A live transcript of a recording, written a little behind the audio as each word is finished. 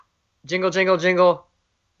Jingle, jingle, jingle.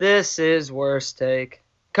 This is Worst Take.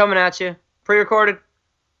 Coming at you. Pre-recorded.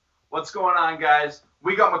 What's going on, guys?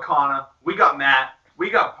 We got McConna, we got Matt, we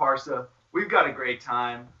got Parsa. We've got a great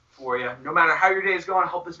time for you. No matter how your day is going, I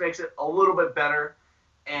hope this makes it a little bit better.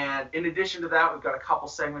 And in addition to that, we've got a couple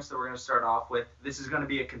segments that we're going to start off with. This is going to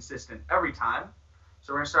be a consistent every time.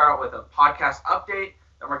 So we're going to start out with a podcast update,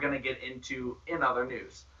 then we're going to get into in other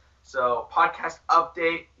news. So podcast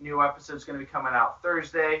update, new episode's going to be coming out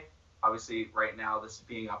Thursday. Obviously, right now, this is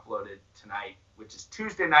being uploaded tonight, which is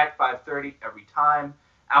Tuesday night, 5:30 every time.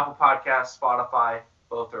 Apple Podcasts, Spotify,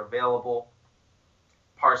 both are available.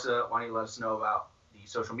 Parsa, why don't you let us know about the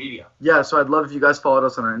social media? Yeah, so I'd love if you guys followed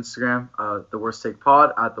us on our Instagram, The Worst Take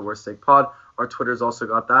Pod, at The Worst Take Pod. Our Twitter's also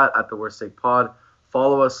got that, at The Worst Take Pod.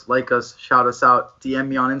 Follow us, like us, shout us out, DM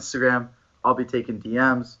me on Instagram. I'll be taking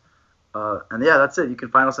DMs. And yeah, that's it. You can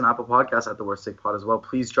find us on Apple Podcasts at The Worst Take Pod as well.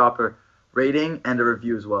 Please drop a rating and a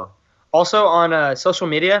review as well. Also on social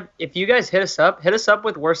media, if you guys hit us up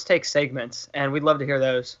with Worst Take segments, and we'd love to hear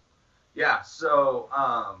those. Yeah, so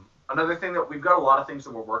another thing that we've got a lot of things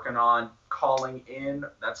that we're working on, calling in.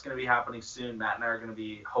 That's going to be happening soon. Matt and I are going to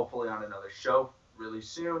be hopefully on another show really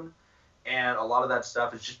soon. And a lot of that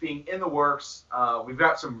stuff is just being in the works. We've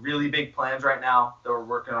got some really big plans right now that we're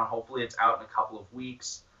working on. Hopefully it's out in a couple of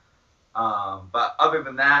weeks. But other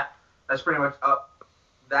than that, that's pretty much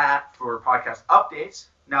that for podcast updates.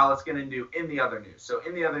 Now let's get into in the other news. So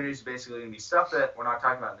in the other news is basically going to be stuff that we're not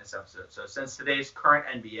talking about in this episode. So since today's current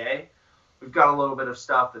NBA, we've got a little bit of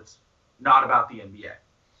stuff that's not about the NBA.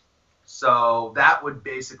 So that would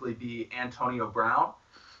basically be Antonio Brown.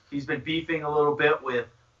 He's been beefing a little bit with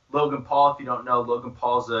Logan Paul. If you don't know, Logan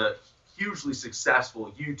Paul's a hugely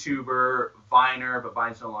successful YouTuber, Viner, but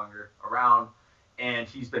Vine's no longer around. And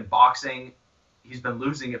he's been boxing. He's been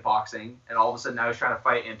losing at boxing. And all of a sudden now he's trying to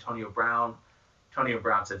fight Antonio Brown. Antonio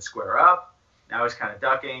Brown said square up. Now he's kind of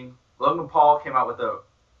ducking. Logan Paul came out with a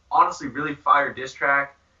honestly really fire diss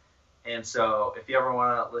track. And so if you ever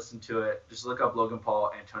want to listen to it, just look up Logan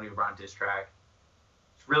Paul, Antonio Brown diss track.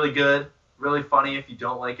 It's really good, really funny if you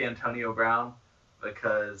don't like Antonio Brown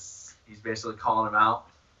because he's basically calling him out.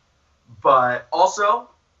 But also,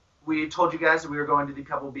 we told you guys that we were going to the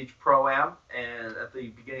Pebble Beach Pro-Am, and at the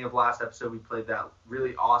beginning of last episode, we played that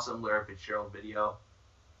really awesome Larry Fitzgerald video.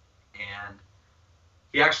 And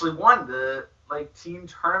he actually won the team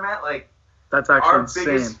tournament. That's actually our insane.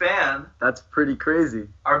 biggest fan. That's pretty crazy.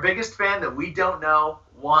 Our biggest fan that we don't know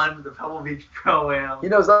won the Pebble Beach Pro-Am. He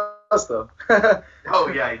knows us, though.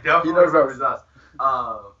 Oh, yeah, he definitely knows remembers us.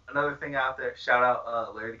 Another thing out there, shout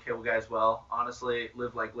out Larry the Cable Guy as well. Honestly,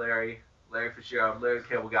 live like Larry Fitzgerald, Larry the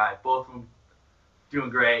Cable Guy. Both of them doing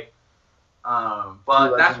great.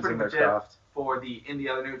 But that's pretty much it for the in the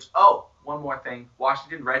other news. Oh, one more thing.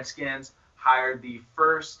 Washington Redskins hired the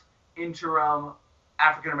first interim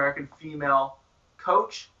African-American female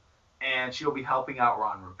coach, and she'll be helping out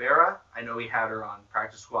Ron Rivera. I know he had her on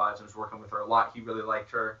practice squads and was working with her a lot. He really liked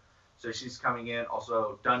her. So she's coming in.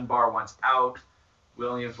 Also, Dunbar wants out.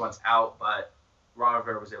 Williams wants out, but Ron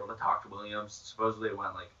Rivera was able to talk to Williams. Supposedly it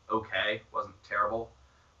went okay. Wasn't terrible.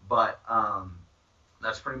 But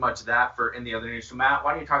that's pretty much that for in the other news. So Matt,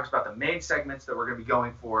 why don't you talk about the main segments that we're going to be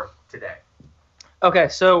going for today? Okay,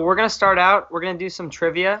 so we're going to start out. We're going to do some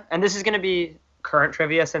trivia, and this is going to be current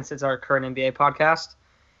trivia since it's our current NBA podcast.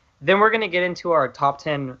 Then we're going to get into our top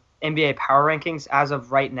 10 NBA power rankings as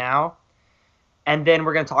of right now. And then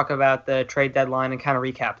we're going to talk about the trade deadline and kind of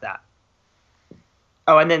recap that.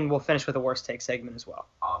 Oh, and then we'll finish with the worst take segment as well.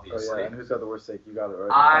 Obviously. Oh, yeah, and who's got the worst take? You got it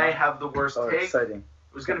right. I have the worst take. Exciting.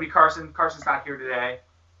 It was going to be Carson. Carson's not here today.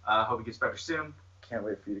 Hope he gets better soon. Can't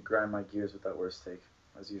wait for you to grind my gears with that worst take,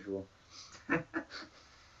 as usual.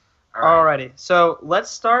 Alrighty, so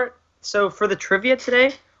let's start. So for the trivia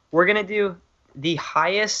today, we're going to do the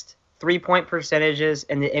highest three-point percentages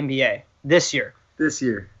in the NBA this year.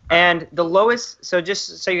 And the lowest, so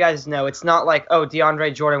just so you guys know, it's not like, oh,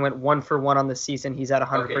 DeAndre Jordan went 1 for 1 on the season. He's at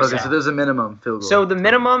 100%. Okay, so there's a minimum field goal. So the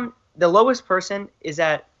minimum, the lowest person is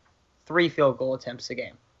at 3 field goal attempts a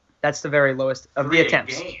game. That's the very lowest of the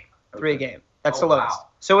attempts. 3 a game. That's the lowest. Wow.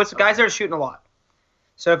 So it's guys that are shooting a lot.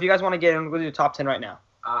 So if you guys want to get in, we'll do top 10 right now.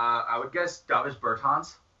 I would guess Davis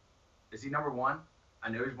Bertans. Is he number 1? I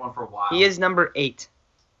know he's 1 for a while. He is number 8.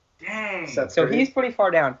 Dang. So he's pretty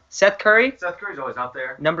far down. Seth Curry, Seth Curry's always up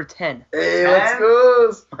there. number 10. Hey, let's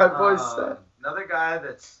go. My boy Seth. Another guy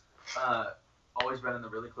that's always been in the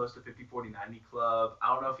really close to 50-40-90 club.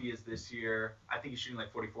 I don't know if he is this year. I think he's shooting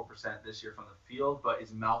 44% this year from the field. But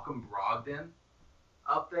is Malcolm Brogdon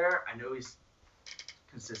up there? I know he's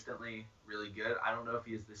consistently really good. I don't know if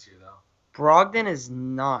he is this year, though. Brogdon is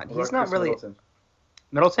not. He's not really.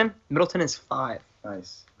 Middleton? Middleton is 5.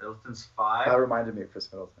 Nice. Middleton's That 5. reminded me of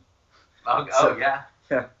Chris Middleton. Oh yeah.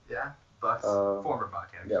 Yeah. Yeah. Bucks. Um, Former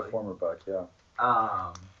Buck actually. Yeah, former Buck.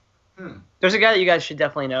 Yeah. There's a guy that you guys should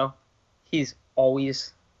definitely know. He's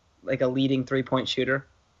always like a leading 3-point shooter.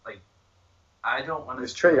 I don't want to.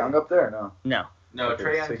 Is Trae Young up there? Or no. No, No, Okay,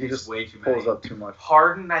 Trae Young so he takes just way too Pulls many. up too much.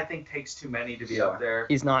 Harden, I think, takes too many to be Yeah. up there.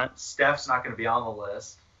 he's not. Steph's not going to be on the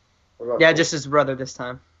list. What about Yeah, just his brother this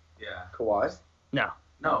time. Yeah. Kawhi? No,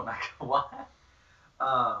 not Kawhi.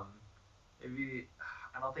 Maybe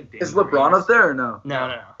I don't think. Danny Is LeBron Green's- up there or no?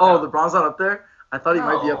 No. Oh, No. LeBron's not up there. I thought he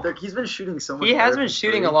might be No. up there. He's been shooting so much. He has better been from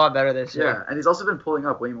shooting three. a lot better this Yeah, year. and he's also been pulling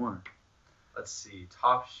up way more. Let's see,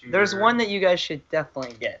 top shooter. There's one that you guys should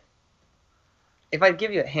definitely get. If I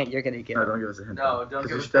give you a hint, you're gonna get No, it. don't give us a hint. No, though, don't 'cause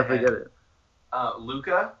give we us should the definitely hint. get it.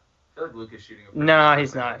 Luka. I feel like Luka's shooting. A pretty No, good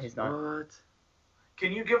he's not. percentage. He's not. What?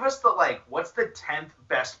 Can you give us what's the 10th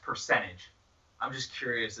best percentage? I'm just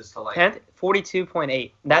curious as to 10th,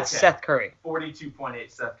 42.8. That's Okay. Seth Curry.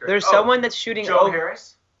 42.8 Seth Curry. There's Oh, someone that's shooting Joe over.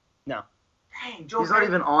 Harris. No. Dang, Joe He's not Harris.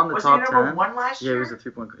 even on the Was top he number 10. 1 last Yeah, year? he was a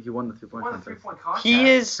 3-point. He won the 3-point Won the contest. 3-point contest. He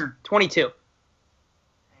is 22.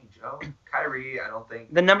 Dang, Joe. Kyrie, I don't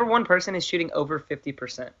think. The number one person is shooting over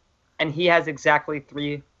 50%, and he has exactly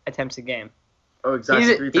 3 attempts a game. Oh, exactly.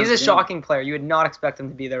 He's 3 a times game. shocking player. You would not expect him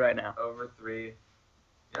to be there right now. Over 3.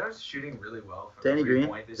 You know, he's shooting really well from Danny Green,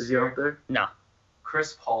 three-point this is he year. up there?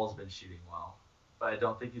 Chris Paul's been shooting well, but I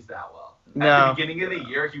don't think he's that well. At No. the beginning of the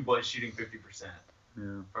year, he was shooting 50%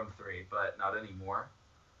 Yeah. from 3, but not anymore.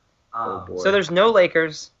 Oh, boy. So there's no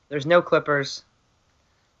Lakers. There's no Clippers.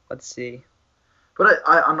 Let's see. But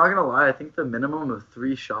I'm not gonna lie. I think the minimum of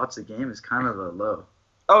 3 shots a game is kind of a low.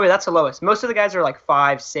 Oh, that's the lowest. Most of the guys are like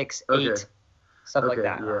 5, 6, 8, Okay. stuff Okay. like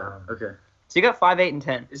that. Yeah. Okay. So you got 5, 8, and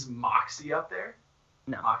 10. Is Moxie up there?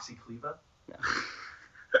 No. Moxie Kleba?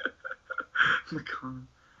 McConnell.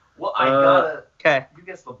 Well, I gotta. Okay. You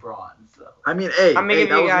guess LeBron, so. I mean, hey, I'm gonna hey, give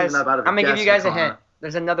that you wasn't guys. even that bad of a I'm gonna give guess, you guys a McConnell. hint.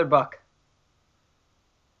 There's another Buck.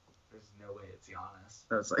 There's no way it's Giannis.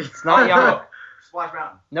 That's like. It's not Giannis. Brooke. Splash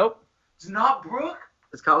Mountain. Nope. It's not Brooke?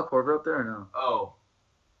 Is Kyle Korver up there or no? Oh.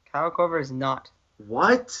 Kyle Korver is not.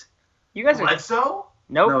 What? You guys are. Bledsoe?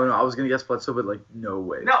 Nope. No, I was gonna guess Bledsoe, but like no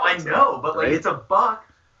way. No, I know, but like Right? it's a Buck.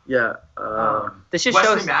 Yeah. This just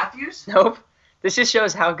Wesley shows. Matthews? Nope. This just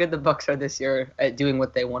shows how good the Bucks are this year at doing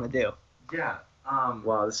what they want to do. Yeah.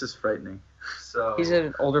 Wow, this is frightening. So He's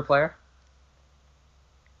an older player.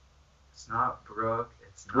 it's not Brooke.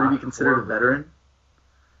 It's not. Would he be considered a Korver. veteran?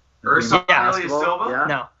 Ursa Yeah. Silva? Yeah.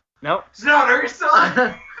 No. Nope. It's not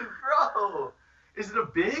Ursa. Bro. Is it a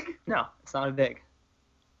big? No. It's not a big.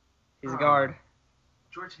 He's a Oh. guard.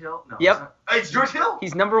 George Hill? No. Yep. It's, not. It's George Hill.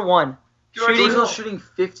 He's number 1. George George Shooting Hill's shooting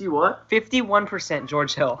 50 what? 51%.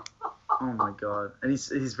 George Hill. Oh my god. And he's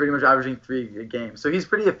pretty much averaging 3 a game. So he's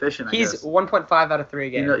pretty efficient, I He's guess. 1.5 out of 3 a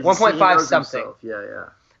game. You know, he 1.5 knows something. himself. Yeah.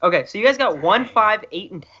 Okay, so you guys got 1, Dang. 5,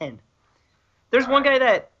 8, and 10. There's one guy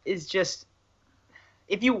that is just.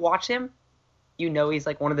 If you watch him, you know he's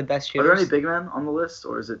like one of the best Are shooters. there any big men on the list,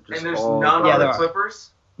 or is it just And there's all... none Yeah, on there the are.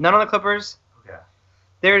 Clippers? None on the Clippers. Okay.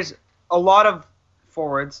 There's a lot of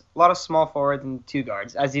forwards, a lot of small forwards, and 2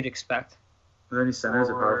 guards, as you'd expect. Are there any centers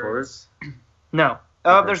or power forwards? No.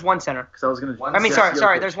 Okay. There's one center. Because I was gonna. One I mean, Yes,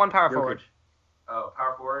 sorry. Jokic. There's one power Jokic. forward. Oh,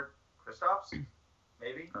 power forward? Kristaps?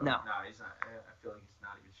 Maybe? Oh. No. No, he's not. I feel like he's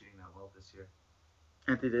not even shooting that well this year.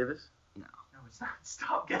 Anthony Davis. No, it's not.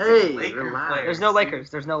 Stop guessing Hey, Laker relax. players. There's no Lakers.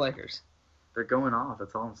 There's no Lakers. They're going off.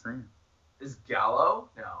 That's all I'm saying. Is Gallo?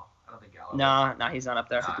 No, I don't think Gallo. Nah, he's not up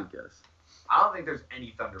there. That's a good guess. I don't think there's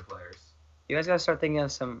any Thunder players. You guys gotta start thinking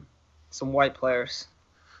of some white players.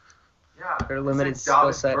 Yeah. They're I limited said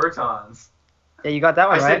David skill set. Bertans. Yeah, you got that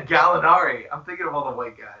I one right. said Gallinari. I'm thinking of all the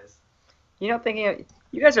white guys. You're not thinking of.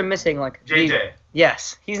 You guys are missing like. JJ.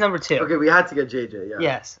 Yes, he's number 2. Okay, we had to get JJ. Yeah.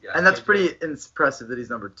 Yes, Yeah, And that's JJ. pretty impressive that he's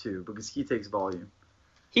number 2 because he takes volume.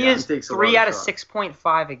 he Yeah, is he takes a 3 lot out of of shots.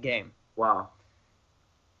 6.5 a game. Wow.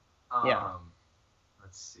 Yeah.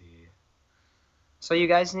 Let's see. So you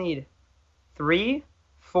guys need 3,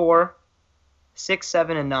 4, 6,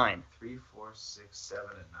 7, and 9. 3, 4, 6, 7,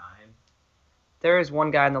 and 9. There is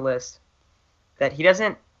one guy on the list that he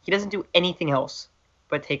doesn't do anything else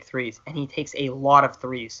but take threes, and he takes a lot of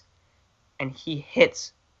threes, and he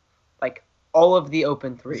hits like all of the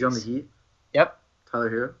open Is threes. he on the Heat? Yep. Tyler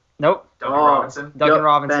Hero? Nope. Duncan Oh. Robinson. Duncan Yup,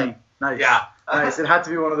 Robinson. Bang. Nice. Yeah. Nice. It had to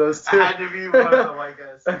be one of those I two. had to be one of the white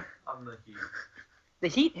guys on the Heat. The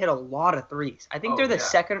Heat hit a lot of threes. I think Oh, they're the yeah.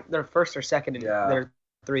 second, they're first or second in Yeah. their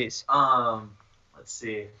threes. Let's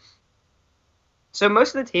see. So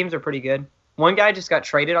most of the teams are pretty good. One guy just got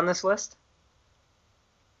traded on this list.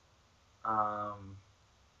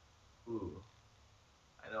 Ooh.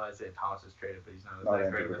 I know Isaiah Thomas was traded, but he's not Not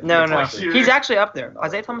that great of a injured. No, three-point no. shooter. He's actually up there. No,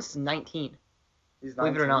 Isaiah that's Thomas is 19. He's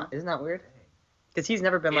Believe it or 19? not. Isn't that weird? Dang. Because he's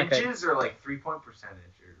never been like a... Inches or like 3-point percentage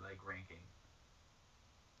or like ranking.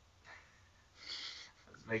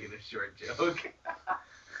 I was making a short joke.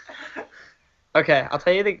 Okay, I'll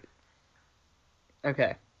tell you the...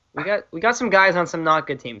 Okay. We got some guys on some not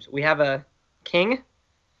good teams. We have a King.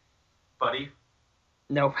 Buddy.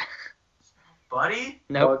 No. Buddy?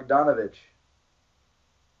 Nope. Bogdanovich.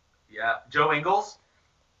 Yeah. Joe Ingles?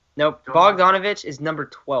 Nope. Don't- Bogdanovich is number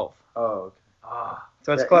 12. Oh, okay. Ah,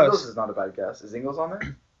 So it's Yeah, close. Ingles is not a bad guess. Is Ingles on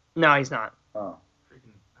there? No, he's not. Oh,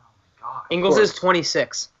 freaking, oh my god. Ingles is course.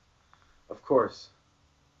 26. of course.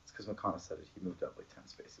 It's because McConnell said it. He moved up like 10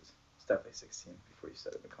 spaces. It's definitely 16 before you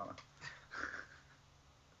said it, McConnell.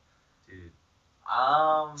 Dude.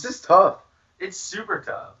 It's just tough. It's super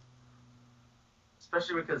tough.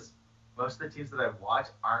 Especially because most of the teams that I've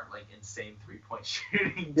watched aren't like insane 3-point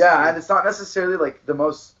shooting. Yeah, teams. and it's not necessarily like the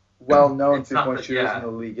most well-known It's not three-point the- shooters yeah. in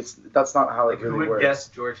the league. That's not how like it who really would works. guess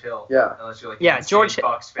George Hill? Yeah. Unless you're like Yeah, an insane George-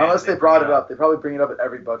 Bucks fan. Unless they bring brought it up, they probably bring it up at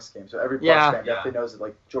every Bucks game. So every Bucks Yeah. fan Yeah. definitely knows that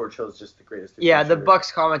like George Hill is just the greatest. Yeah, three-point the shooter.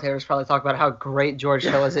 Bucks commentators probably talk about how great George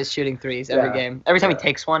Hill is at shooting threes every Yeah. game. Every time Yeah. he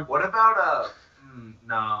takes one. What about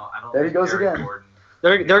no, I don't. There he think goes Eric again.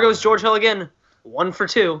 Gordon. There goes George Hill again. 1 for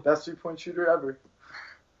 2. Best three-point shooter ever.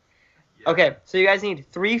 Yeah. Okay, so you guys need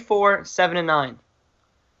 3, 4, 7, and 9.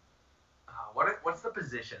 What's the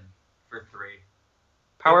position for 3?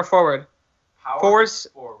 Power forward. Power Four's-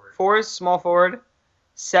 forward. 4 is small forward.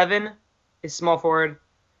 7 is small forward.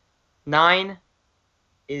 9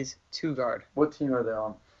 is 2 guard. What team are they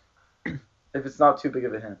on? If it's not too big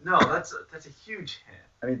of a hint. No, that's a huge hint.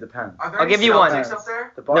 I mean, it depends. Are there I'll any give you one. Celtics up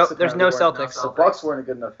there? The Bucks Nope, there's no apparently weren't- Celtics. The Bucks weren't a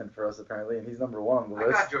good enough hint for us apparently, and he's number 1 on the I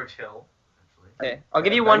list. got George Hill. Essentially. Okay, I'll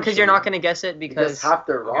give you one because you're not Eventually. going to guess it Because because half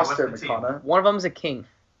their Okay, what's roster, the team? McConnell. one of them's a king.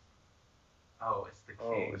 Oh, it's the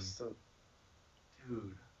Oh, King. it's so,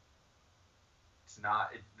 Dude. It's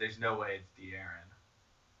not. There's no way it's De'Aaron.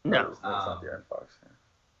 No. It's not De'Aaron Fox. Yeah.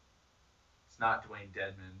 It's not Dwayne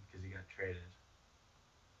Dedman because he got traded.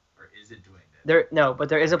 Or is it Dwayne Dedman? But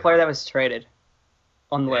there is a player that was traded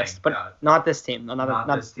on the Dang, list, but God. not this team. Not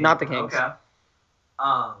this team. the Kings. Okay.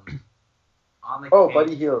 On the Oh, Kings.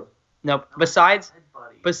 Buddy Hield. Nope. No, Besides I said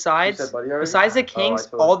Buddy. You besides said Buddy already? besides the Oh, I Kings,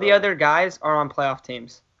 totally all the forgot. other guys are on playoff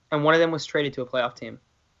teams, and one of them was traded to a playoff team.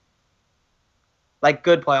 Like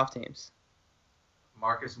good playoff teams.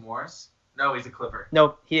 Marcus Morris? No, he's a Clipper.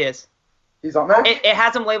 Nope, he is. He's on there? It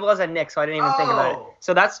has him labeled as a Knick, so I didn't even think about Oh.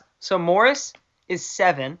 it. So Morris is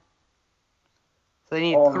 7. So they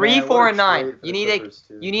need Oh, 3, man, 4, what a and 9. trade for You the need Clippers,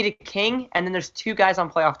 too. you need a king, and then there's 2 guys on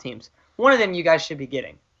playoff teams. One of them you guys should be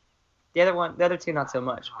getting. The other 2 not so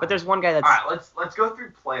much. But there's one guy that's All right, let's go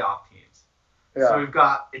through playoff teams. Yeah. So we've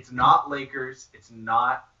got. It's not Lakers. It's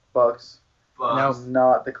not Bucks. Bucks.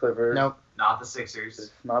 Not the Clippers. nope. Not the Sixers.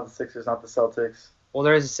 It's not the Sixers, not the Celtics. Well,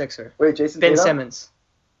 there is a Sixer. Wait, Jason Ben Tatum? Simmons.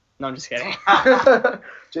 No, I'm just kidding.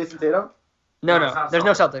 Jason Tatum? No, No, it's not there's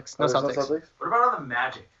no Celtics. No Oh, there's Celtics. What about on the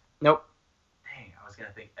Magic? Nope. Dang, I was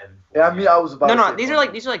gonna think Evan Yeah, I Fournier. mean, I was about to No, say these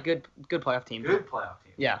are like good playoff teams. Good playoff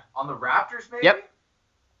team. Yeah. On the Raptors, maybe. Yep.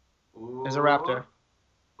 Ooh, There's a Raptor.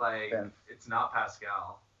 Like Van- it's not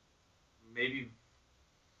Pascal. Maybe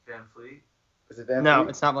Van Fleet. Is it Van No, Fleet?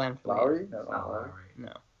 it's not Van Fleet. Lowry? No, It's not not Lowry. Lowry.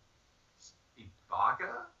 No. Ibaka,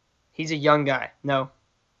 He's a young guy. No.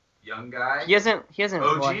 young guy. He hasn't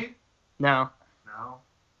OG. No. No.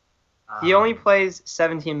 He only plays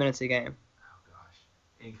 17 minutes a game. Oh gosh,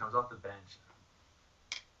 and he comes off the bench.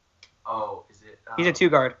 Oh, is it? He's a 2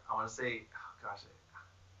 guard. I want to say. Oh gosh.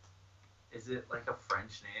 Is it like a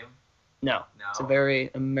French name? No. No. It's a very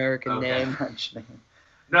American Okay. name. French name.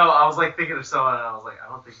 No, I was like thinking of someone, and I was like, I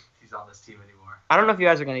don't think he's on this team anymore. I don't know if you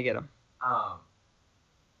guys are gonna get him. All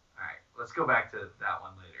right, let's go back to that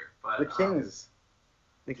one later. But The Kings.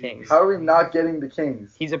 The Kings. How are we not getting the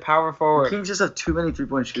Kings? He's a power The forward. Kings just have too many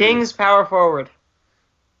three-point shooters. Kings power forward.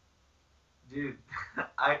 dude,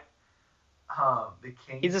 the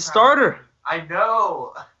Kings. He's a starter. I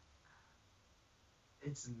know.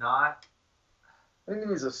 It's not. What do you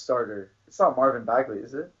mean he's a starter? It's not Marvin Bagley,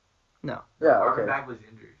 is it? No. Yeah, Marvin okay. Bagley's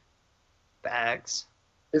injured. Bags.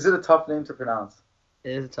 Is it a tough name to pronounce?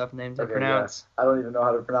 It is a tough name to Okay, pronounce. I don't even know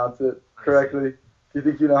how to pronounce it I correctly. Do you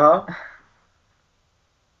think you know how?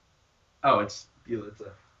 Oh, it's Bielitsa.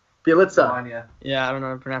 Bielitsa. Nemanja. Yeah, I don't know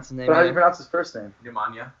how to pronounce his name. But how do you either. pronounce his first name?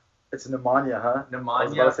 Nemanja. It's Nemanja, huh? I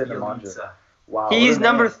was Nemanja about to say Nemanja. Bielitsa. Wow. He's what a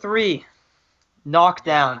number name. 3.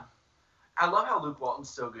 Knockdown. I love how Luke Walton's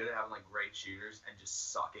so good at having like great shooters and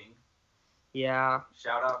just sucking. Yeah.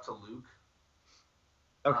 Shout out to Luke.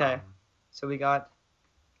 Okay. So we got,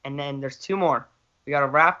 and then there's 2 more. We got a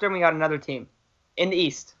Raptor and we got another team in the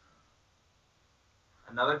East.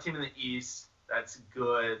 Another team in the East that's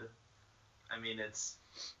good. I mean, it's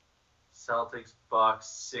Celtics, Bucks,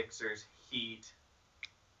 Sixers, Heat,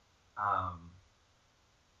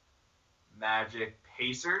 Magic,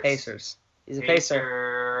 Pacers. Pacers. He's a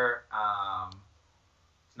Pacer.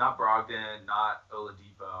 It's not Brogdon, not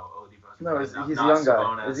Oladipo. Oladipo's No, good. he's a Not young guy.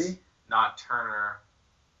 Sabonis, Is he? Not Turner.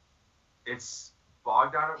 It's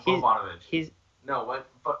Bogdanovic. He's No, what?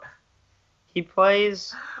 But he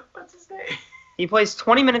plays what's his name? he plays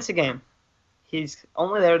 20 minutes a game. He's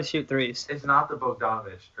only there to shoot threes. It's not the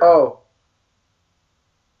Bogdanovic. Oh.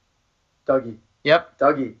 Dougie. Yep.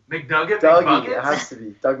 Dougie. McNugget. Dougie. McBuckets? It has to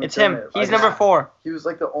be. Doug It's him. McDermott. He's I number just- 4. He was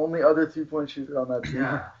like the only other 3-point shooter on that team.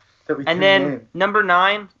 Yeah. That we And can then name. number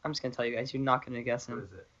 9, I'm just going to tell you guys, you're not going to guess Who him.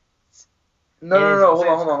 is it? No. I'll Hold say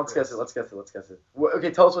on. it's Let's guess it. Let's guess it.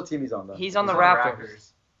 Okay, tell us what team he's on then. He's on the He's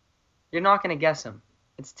Raptors. You're not going to guess him.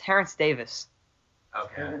 It's Terrence Davis.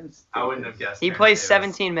 Okay. Terrence I wouldn't Davis. have guessed. He Terrence plays Davis.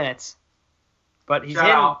 17 minutes. But he's Shout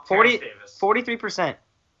hitting out, Terrence Davis. 43%.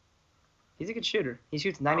 He's a good shooter. He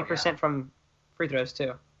shoots 90% from free throws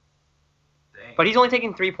too. Dang. But he's only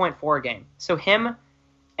taking 3.4 a game. So him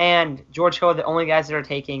and George Hill are the only guys that are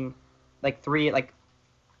taking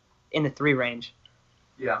in the 3 range.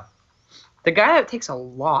 Yeah. The guy that takes a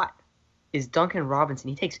lot is Duncan Robinson.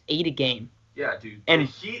 He takes 8 a game. Yeah, dude. And the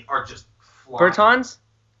Heat are just flying. Bertans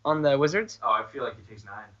on the Wizards, Oh, I feel like he takes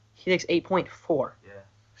 9. he takes 8.4. Yeah.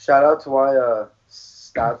 Shout out to why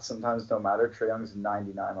stats sometimes don't matter. Trae Young's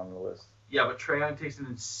 99 on the list. Yeah, but Trae Young takes an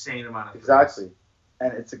insane amount of threes. Exactly.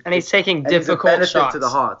 And it's a And he's taking and he's a difficult benefit shots. to the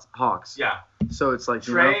Hawks. Yeah. So it's like,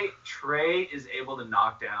 you know, Trae is able to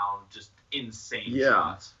knock down just insane Yeah.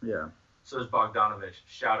 shots. yeah. So is Bogdanovich.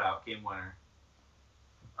 Shout out, game winner.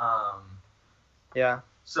 Yeah.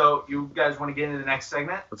 So you guys want to get into the next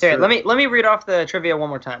segment? Let's Here, do let it. me read off the trivia one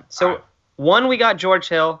more time. So, Alright. 1 we got George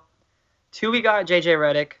Hill, 2 we got JJ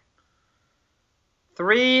Redick,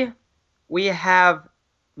 3 we have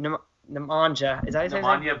Nemanja. Is that his name?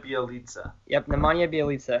 Nemanja Bjelica. Yep, Nemanja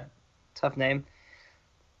Bjelica. Tough name.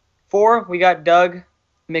 4 we got Doug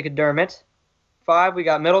McDermott. 5 we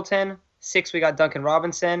got Middleton. 6 we got Duncan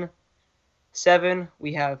Robinson. 7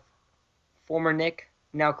 we have former Knick,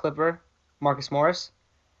 now Clipper, Marcus Morris.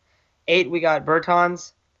 8 we got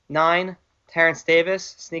Bertans. 9 Terrence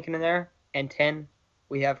Davis sneaking in there, and 10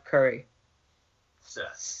 we have Curry.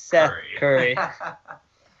 Seth Curry.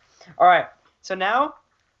 All right, so now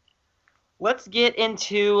let's get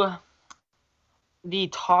into the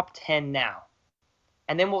top 10 now,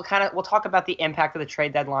 and then we'll talk about the impact of the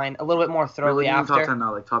trade deadline a little bit more thoroughly Really, you mean after, top 10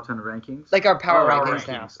 now, like top 10 rankings? like our power Oh, rankings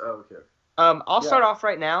now. Oh, okay. I'll Yeah. start off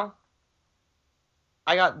right now.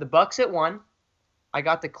 I got the Bucks at 1. I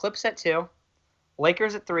got the Clips at 2.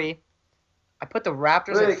 Lakers at 3. I put the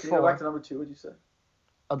Raptors Wait, at can you go back 4. to number 2? What'd you say?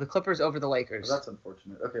 Oh, the Clippers over the Oh, Lakers. that's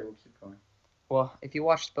unfortunate. Okay, we'll keep going. Well, if you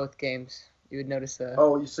watched both games, you would notice the.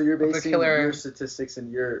 Oh, so you're basing killer- your statistics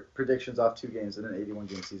and your predictions off 2 games in an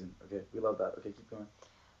 81-game season. Okay, we love that. Okay, keep going.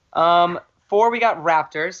 4 we got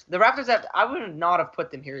Raptors. The Raptors that I would not have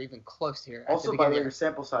put them here even close to here. At Also, the by the way, beginning. your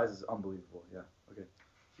sample size is unbelievable. Yeah. Okay,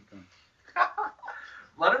 keep going.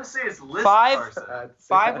 Let him say his list. 5 Carson.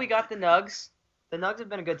 5 we got the Nugs. The Nugs have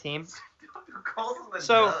been a good team. Who calls them the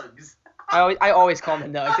So- Nugs? I always call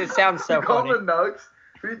them the Nugs. It sounds so You call funny. them the Nugs?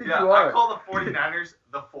 Who do you think Yeah, you are? I call the 49ers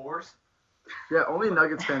the Fours. Yeah, only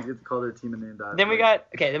Nuggets fans get to call their team a name that. Then we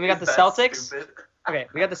got the Is that Celtics. stupid? Okay,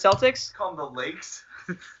 we got the Celtics, Call them the Lakes.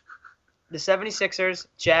 the 76ers,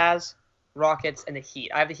 Jazz, Rockets, and the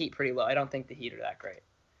Heat. I have the Heat pretty low. I don't think the Heat are that great.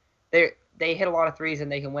 They hit a lot of threes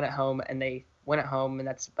and they can win at home, and they win at home, and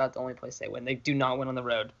that's about the only place they win. They do not win on the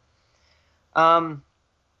road.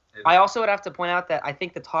 I also would have to point out that I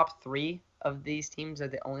think the top 3 of these teams are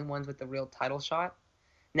the only ones with the real title shot.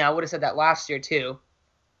 Now, I would have said that last year too,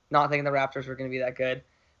 not thinking the Raptors were going to be that good,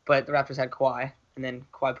 but the Raptors had Kawhi, and then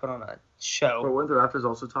Kawhi put on a show. But weren't the Raptors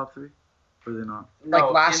also top 3? Or are they not? Like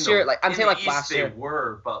No, last in year, the- like, I'm in saying the like East last they year.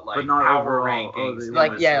 were, but like But not power overall. rankings. Oh, it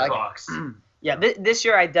like, was yeah, the like- Bucks. Yeah, this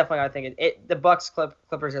year I definitely gotta think the Bucks,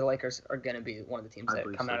 Clippers, or the Lakers are gonna be one of the teams I that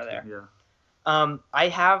believe come so out of too, there. Yeah.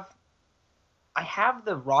 I have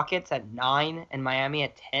the Rockets at 9 and Miami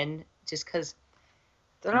at 10, just because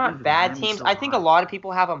they're I not believe bad Miami's teams. so I think a high. lot of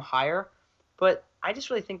people have them higher, but I just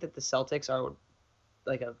really think that the Celtics are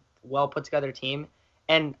like a well put together team,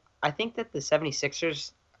 and I think that the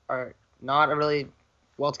 76ers are not a really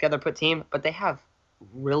well together put team, but they have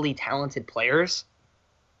really talented players.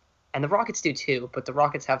 And the Rockets do too, but the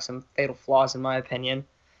Rockets have some fatal flaws in my opinion.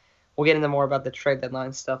 We'll get into more about the trade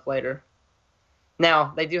deadline stuff later.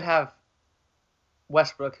 Now, they do have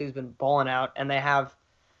Westbrook, who's been balling out, and they have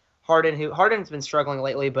Harden, Harden's been struggling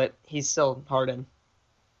lately, but he's still Harden.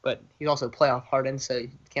 But he's also playoff Harden, so you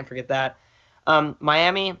can't forget that.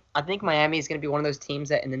 Miami, I think Miami is going to be one of those teams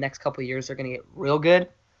that in the next couple of years are going to get real good.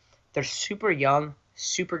 They're super young,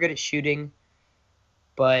 super good at shooting,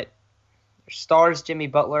 but their star is Jimmy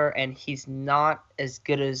Butler, and he's not as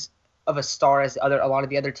good of a star as a lot of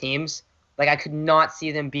the other teams. Like I could not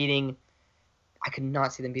see them beating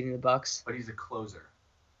the Bucks. But he's a closer.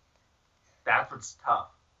 That's what's tough.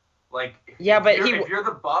 Like, if you're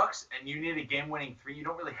the Bucks and you need a game-winning 3, you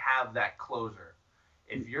don't really have that closer.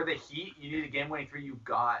 If you're the Heat, you need a game-winning 3. You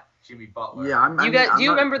got Jimmy Butler. Yeah, do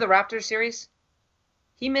you remember the Raptors series?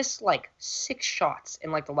 He missed like 6 shots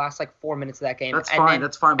in like the last 4 minutes of that game. That's fine.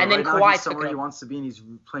 But and right then now Kawhi he's somewhere he wants to be, and he's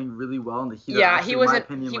playing really well in the Heat. Yeah, actually, he wasn't. in my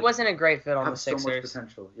opinion, he wasn't a great fit on the have so much Sixers.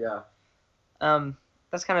 potential. Yeah.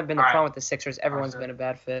 That's kind of been the problem with the Sixers. Everyone's been a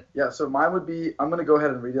bad fit. Yeah. So mine would be. I'm gonna go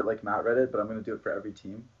ahead and read it like Matt read it, but I'm gonna do it for every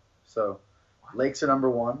team. So, Lakes are number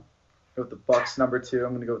 1. Go with the Bucks number 2.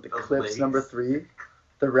 I'm gonna go with the Clips Lakes. number 3.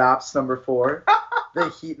 The Raps number 4. The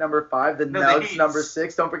Heat number 5. The Nugs number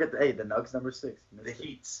 6. Don't forget the Nugs number 6. The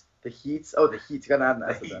Heats. The Heats. Oh, the Heats. You gotta add an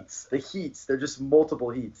S to them. The Heats. They're just multiple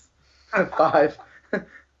Heats. 5.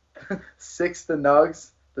 6. The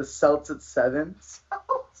Nugs. The Celts at 7.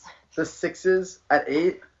 The Sixers at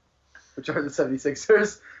 8, which are the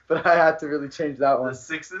 76ers. But I had to really change that one. The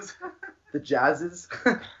Sixes. The Jazzes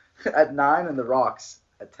at 9, and the Rocks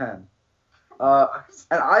at 10. And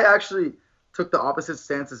I actually took the opposite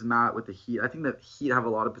stance as Matt with the Heat. I think that Heat have a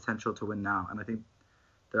lot of potential to win now, and I think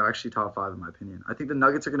they're actually top 5 in my opinion. I think the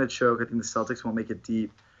Nuggets are going to choke. I think the Celtics won't make it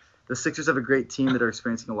deep. The Sixers have a great team that are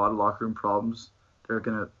experiencing a lot of locker room problems. They're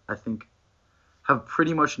going to, I think, have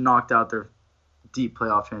pretty much knocked out their deep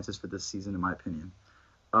playoff chances for this season, in my opinion.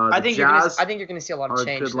 I think you're going to see a lot of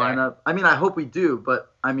change good lineup. I mean, I hope we do,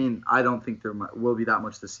 but I mean, I don't think there will be that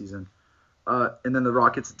much this season. And then the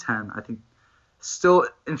Rockets at 10. I think still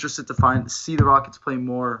interested to see the Rockets play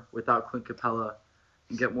more without Clint Capella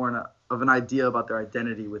and get more of an idea about their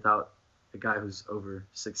identity without a guy who's over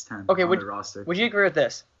 6'10" on their roster. Would you agree with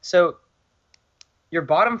this? So your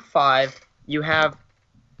bottom 5, you have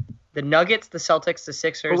the Nuggets, the Celtics, the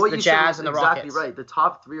Sixers, the Jazz, and the Rockets. Exactly right. The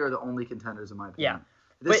top 3 are the only contenders, in my opinion. Yeah.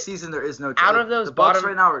 This season, there is no. Out of those the Bucks bottom,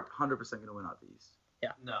 right now are 100% going to win out the East.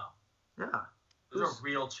 Yeah. No. Yeah. There's a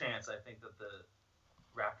real chance, I think, that the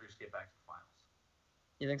Raptors get back to the finals.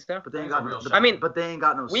 You think so? But they ain't got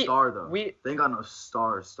no star though. They ain't got no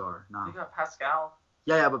star. No. They got Pascal.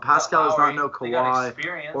 Yeah, but Pascal is not no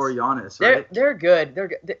Kawhi or Giannis, right? They're good. They're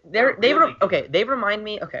good. They remind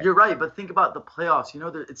me. Okay. You're right, but think about the playoffs. You know,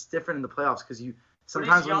 it's different in the playoffs because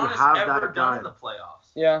sometimes when you have that guy. In the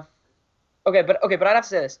playoffs? Yeah. Okay, but I'd have to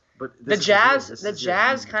say this. But the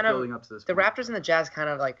Jazz kind of the Raptors and the Jazz kind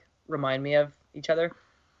of remind me of each other,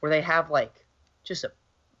 where they have just a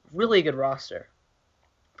really good roster,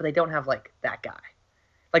 but they don't have that guy.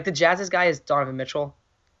 Like the Jazz's guy is Donovan Mitchell,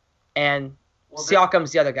 and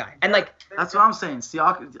Siakam's the other guy. And that's what I'm saying.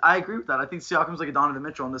 Siakam, I agree with that. I think Siakam's like a Donovan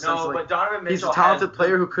Mitchell in the sense but Donovan Mitchell he's a talented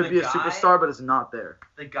player who could be a superstar, but is not there.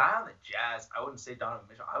 The guy on the Jazz, I wouldn't say Donovan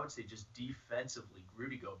Mitchell. I would say just defensively,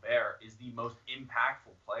 Rudy Gobert is the most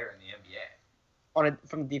impactful player in the NBA.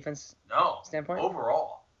 From the defense standpoint?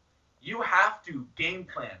 Overall. You have to game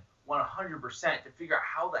plan 100% to figure out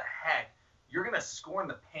how the heck you're going to score in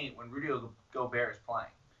the paint when Rudy Gobert is playing.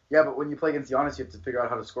 Yeah, but when you play against Giannis, you have to figure out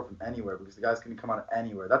how to score from anywhere because the guys can come out of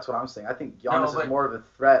anywhere. That's what I'm saying. I think Giannis is more of a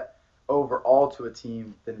threat overall to a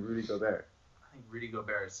team than Rudy Gobert. I think Rudy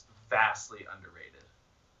Gobert is vastly underrated.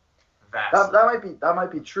 That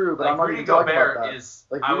might be true, but I'm not even talking about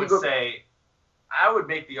that. I would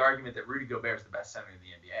make the argument that Rudy Gobert is the best center in the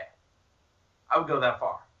NBA. I would go that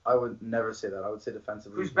far. I would never say that. I would say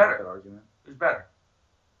defensively. Who's better? That argument. Who's better?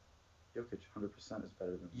 Jokic, 100% is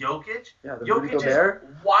better than Jokic. Yeah, Jokic is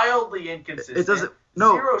wildly inconsistent. It doesn't.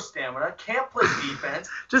 Zero stamina. Can't play defense.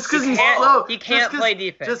 Just because he's slow. He can't play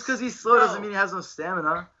defense. Just because he's slow doesn't mean he has no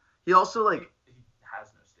stamina. He also he has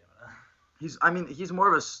no stamina. He's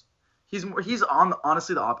more of a. He's on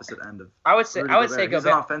honestly the opposite end of. I would say Gobert. He's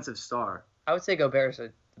an offensive star. I would say Gobert is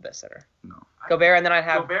the best center. No. Gobert, and then I'd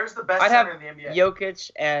have. Gobert's the best center in the NBA.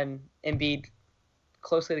 Jokic and Embiid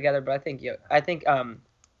closely together, but I think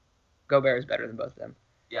Gobert is better than both of them.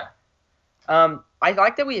 Yeah. I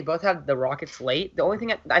like that we both have the Rockets late. The only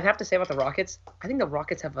thing I'd have to say about the Rockets, I think the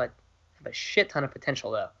Rockets have a shit ton of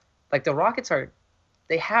potential though. Like the Rockets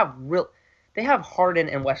they have Harden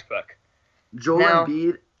and Westbrook. Joel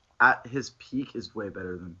Embiid at his peak is way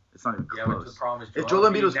better than. It's not even close. But the problem is if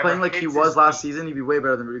Joel Embiid was playing like he was last season, he'd be way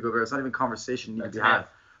better than Rudy Gobert. It's not even a conversation need to be had.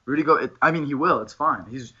 He will. It's fine.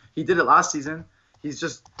 He did it last season. He's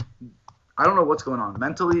just, I don't know what's going on.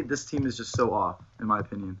 Mentally, this team is just so off, in my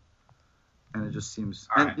opinion. And it just seems.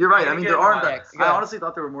 All And right. you're right. I'm I mean, gonna there aren't. get I honestly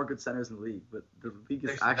thought there were more good centers in the league, but the league is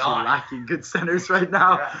There's actually not. lacking good centers right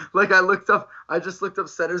now. Yeah. Like I just looked up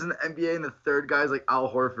centers in the NBA, and the third guy is like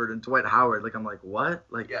Al Horford and Dwight Howard. Like I'm like, what?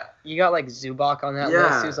 Like Yeah. You got like Zubac on that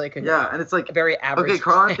yeah, list, who's like and it's like a very average. okay,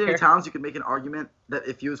 Karl Anthony player. Towns. You could make an argument that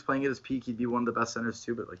if he was playing at his peak, he'd be one of the best centers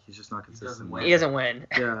too. But like he's just not consistent. doesn't win. He doesn't win.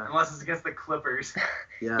 Yeah, Unless it's against the Clippers.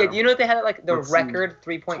 yeah. Yeah, you know what they had like the Let's see. record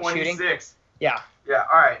 3-point shooting. 26. Yeah. Yeah.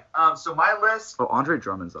 All right. So my list. Oh, Andre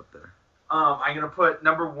Drummond's up there. I'm gonna put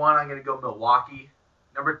number 1. I'm gonna go Milwaukee.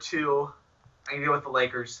 Number 2, I'm gonna go with the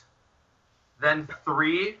Lakers. Then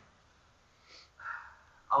 3,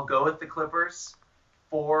 I'll go with the Clippers.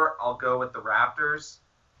 4, I'll go with the Raptors.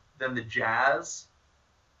 Then the Jazz.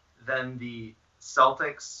 Then the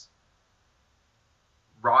Celtics.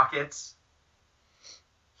 Rockets.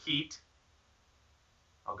 Heat.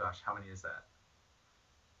 Oh gosh, how many is that?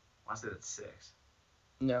 I want to say that's 6.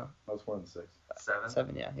 No. That's more than 6. 7.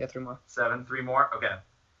 7. Yeah. Yeah. 3 more. 7, 3 more. Okay.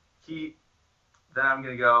 Heat. Then I'm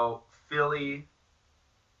gonna go Philly.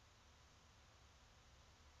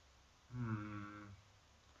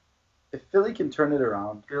 If Philly can turn it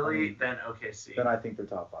around, Philly, then OKC. then I think they're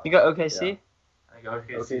top 5. You got OKC. I go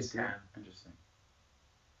OKC 10. Interesting.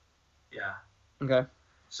 Yeah. Okay.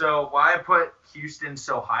 So why I put Houston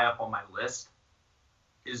so high up on my list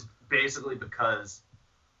is basically because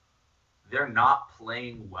they're not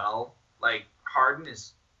playing well. Like Harden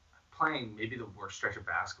is playing maybe the worst stretch of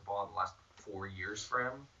basketball in the last 4 years for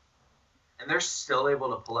him, and they're still able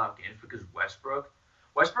to pull out games because Westbrook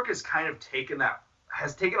has kind of taken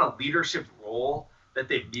a leadership role that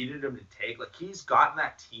they've needed him to take. Like he's gotten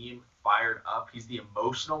that team fired up. He's the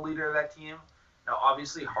emotional leader of that team. Now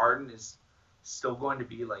obviously Harden is still going to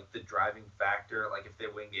be like the driving factor, like if they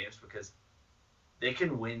win games, because they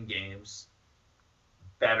can win games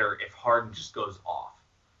better if Harden just goes off.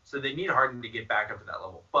 So they need Harden to get back up to that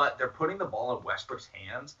level. But they're putting the ball in Westbrook's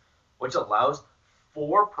hands, which allows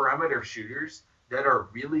 4 perimeter shooters that are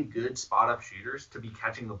really good spot-up shooters to be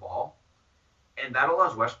catching the ball. And that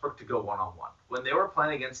allows Westbrook to go one-on-one. When they were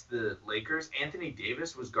playing against the Lakers, Anthony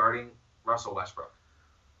Davis was guarding Russell Westbrook.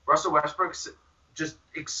 Russell Westbrook just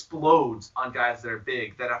explodes on guys that are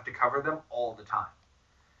big that have to cover them all the time.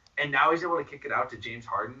 And now he's able to kick it out to James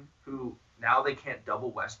Harden, who now they can't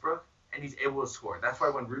double Westbrook, and he's able to score. That's why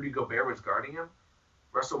when Rudy Gobert was guarding him,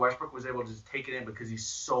 Russell Westbrook was able to just take it in because he's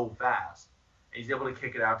so fast. And he's able to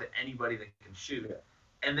kick it out to anybody that can shoot. Yeah.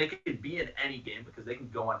 And they can be in any game because they can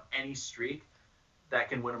go on any streak that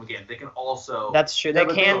can win them a game. They can also... That's true. They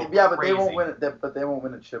can. But they won't win it. But they won't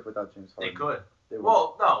win a chip without James Harden. They could. They will.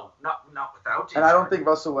 Well, no, not without James And I don't Harden. think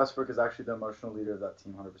Russell Westbrook is actually the emotional leader of that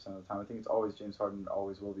team 100% of the time. I think it's always James Harden,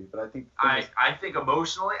 always will be. But I think. I think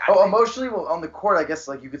emotionally... Emotionally, well, on the court, I guess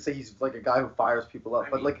like you could say he's like a guy who fires people up.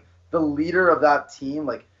 But like the leader of that team,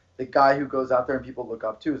 like the guy who goes out there and people look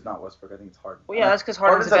up to, is not Westbrook. I think it's Harden. Well, yeah, that's because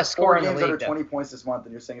Harden's the had best scorer in the games league. under though. 20 points this month,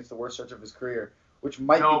 and you're saying it's the worst stretch of his career, which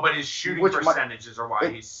might No, be. but his shooting which percentages are why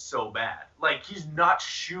he's so bad. Like, he's not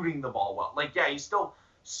shooting the ball well. Like, yeah, he's still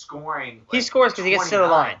scoring. Like, He scores because he gets to the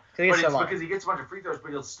 29, line. But it's because he gets a bunch of free throws,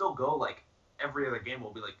 but he'll still go, like, every other game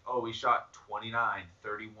will be like, oh, he shot 29,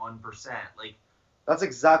 31%. Like, That's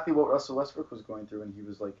exactly what Russell Westbrook was going through when he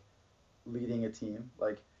was like leading a team.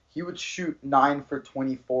 Like he would shoot 9 for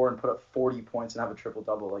 24 and put up 40 points and have a triple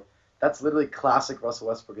double. Like that's literally classic Russell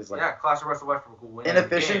Westbrook. Is like yeah, classic Russell Westbrook will win every game.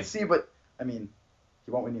 inefficiency, but I mean,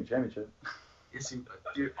 he won't win you a championship.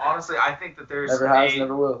 Dude, honestly, I think that there's Never has, a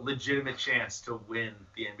never will. legitimate chance to win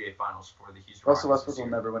the NBA Finals for the Houston Russell Rockets Westbrook this will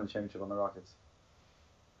year. never win a championship on the Rockets.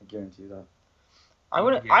 I guarantee you that. I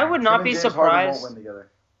would Him not and be James Harden surprised. won't win together.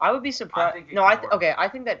 I would be surprised. think it No, can work. I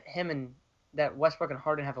think that him and that Westbrook and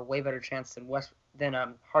Harden have a way better chance than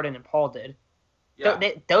Harden and Paul did. Yeah.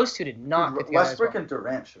 Those two did not Dude, get together. Westbrook and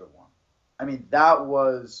Durant should have won. I mean, that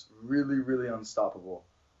was really, really unstoppable.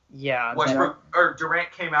 Yeah. Westbrook or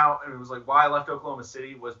Durant came out and it was like, why I left Oklahoma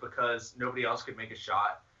City was because nobody else could make a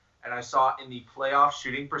shot. And I saw in the playoff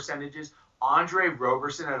shooting percentages, Andre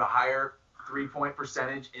Roberson had a higher 3-point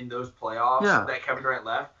percentage in those playoffs that Kevin Durant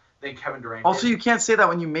left than Kevin Durant Also, did. you can't say that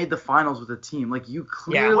when you made the finals with a team. Like, you When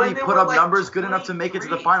clearly they put were, up like, numbers good enough to make it to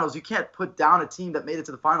the 23. finals. You can't put down a team that made it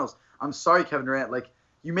to the finals. I'm sorry, Kevin Durant. Like,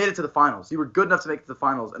 you made it to the finals. You were good enough to make it to the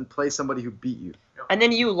finals and play somebody who beat you. And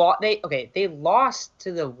then you lost. They lost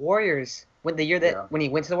to the Warriors when he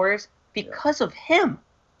went to the Warriors because of him.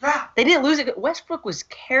 Yeah. They didn't lose it. Westbrook was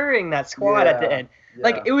carrying that squad at the Yeah. end.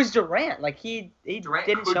 Like, it was Durant. Like, he Durant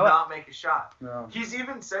didn't could show up. not make a shot. No. He's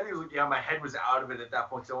even said, he was like, yeah, my head was out of it at that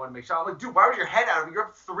point, so I want to make a shot. I'm like, dude, why was your head out of it? You're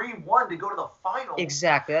up 3-1 to go to the finals.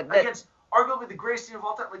 Exactly. Against arguably the greatest team of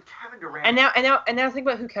all time, like Kevin Durant. And now think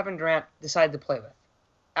about who Kevin Durant decided to play with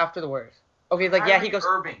after the Warriors. Okay, like, Kyrie yeah, he goes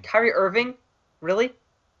Irving. Kyrie Irving? Really?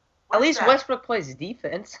 What's At least that? Westbrook plays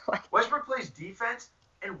defense. Like, Westbrook plays defense,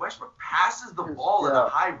 and Westbrook passes the Here's- ball at yeah. a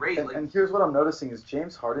high rate. And here's what I'm noticing is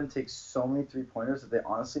James Harden takes so many 3-pointers that they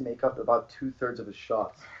honestly make up about 2/3 of his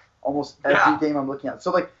shots. Almost every Yeah. game I'm looking at.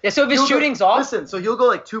 So like, yeah, so if his he'll go- shooting's off, Listen, so he'll go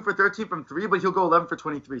like 2 for 13 from 3, but he'll go 11 for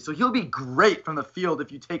 23. So he'll be great from the field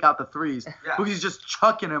if you take out the threes, Yeah. because he's just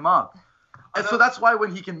chucking him up. And so that's why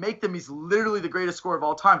when he can make them, he's literally the greatest scorer of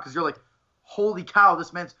all time, because you're like, holy cow,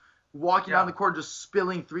 this man's walking down the court just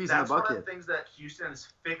spilling threes That's in the one bucket. of the things that Houston has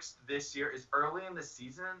fixed this year is early in the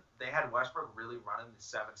season, they had Westbrook really running the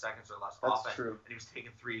 7 seconds or less That's offense. true. And he was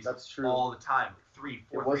taking threes That's true. all the time. 3,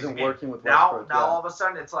 4 It threes wasn't a game. working with Now Westbrook. all of a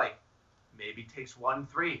sudden it's like, maybe takes 1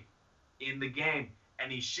 3 in the game, and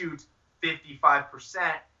he shoots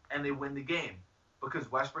 55%, and they win the game.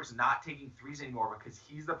 Because Westbrook's not taking threes anymore because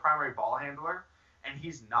he's the primary ball handler, and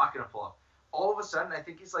he's not going to pull up. All of a sudden, I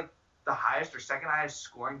think he's like the highest or second highest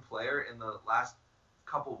scoring player in the last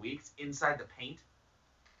couple weeks inside the paint.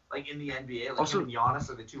 Like in the NBA, like Also- him and Giannis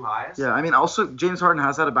are the 2 highest. Yeah, I mean, also, James Harden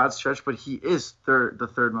has had a bad stretch, but he is the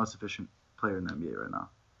third most efficient player in the NBA right now.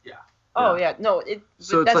 oh yeah, no,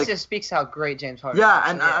 So that it's like- just speaks how great James Harden. Yeah,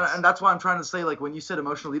 actually is. and that's why I'm trying to say, like, when you said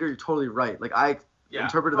emotional leader, you're totally right. Like, I Yeah.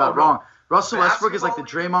 interpreted Oh, that no. wrong. Russell Westbrook is like the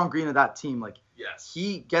Basketball Draymond Green of that team. Like, Yes.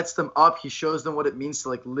 he gets them up. He shows them what it means to,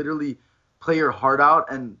 like, literally play your heart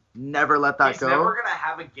out and never let that He's go. never going to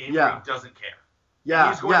have a game Yeah. where he doesn't care. yeah,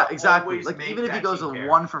 he's going yeah, to exactly. always Like, make even if he that goes team a care.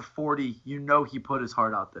 1 for 40, you know he put his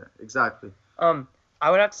heart out there. Exactly. I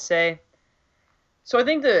would have to say, so I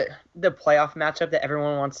think the playoff matchup that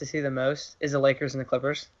everyone wants to see the most is the Lakers and the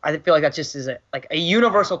Clippers. I feel like that just is a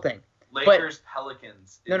universal thing. Lakers,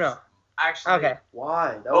 Pelicans. No, is no. Actually, Okay.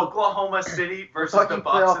 Why? That would, Oklahoma City versus talking the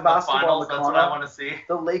Bucks playoff in the basketball, finals. That's what Makana. I want to see.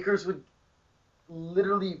 the Lakers would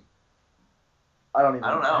literally. I don't even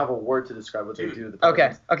I don't know. have a word to describe what they Dude. do to the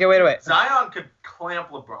Okay, Pelicans. wait. Zion could clamp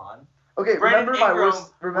LeBron. Okay, Brandon remember Ingram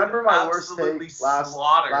my would worst absolutely take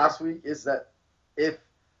slaughter. last week is that if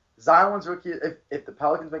Zion wins rookie, if the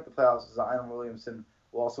Pelicans make the playoffs, Zion Williamson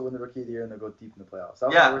will also win the rookie of the year and they'll go deep in the playoffs. That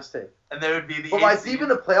was Yeah. my worst take. And they would be the But my eighth seed. deep in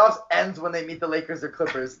the playoffs ends when they meet the Lakers or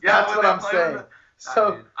Clippers. Yeah, That's when what they I'm play saying. with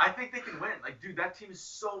So dude, I think they can win. Like, dude, that team is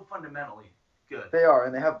so fundamentally good. they are,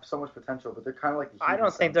 and they have so much potential, but they're kind of like the Heat I in a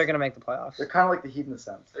don't think sense. they're gonna make the playoffs. They're kind of like the Heat in a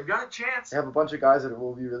sense. They've got a chance. They have a bunch of guys that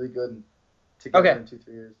will be really good together Okay. in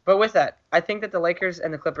 2-3 years. But with that, I think that the Lakers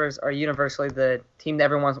and the Clippers are universally the team that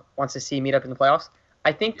everyone wants to see meet up in the playoffs.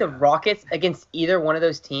 I think the Yeah. Rockets against either one of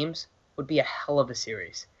those teams would be a hell of a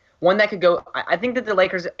series. One that could go. I think that the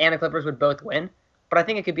Lakers and the Clippers would both win, but I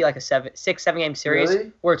think it could be like a 6-7 game series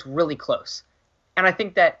Really? where it's really close. And I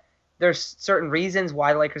think that there's certain reasons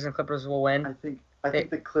why the Lakers and Clippers will win. I think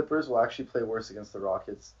the Clippers will actually play worse against the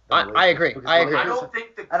Rockets. I than the Lakers, agree. because I the agree. I Lakers- don't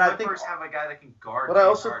think the And I Clippers think- have a guy that can guard. But I James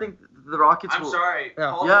also Harden. think the Rockets I'm will. sorry,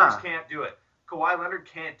 No. Paul Yeah. George can't do it. Kawhi Leonard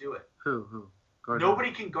can't do it. Who? Guard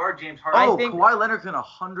Nobody can guard James Harden. Oh, think- Kawhi Leonard can No, he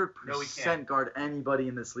 100% can't. guard anybody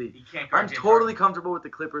in this league. He can't guard I'm James totally Harden. comfortable with the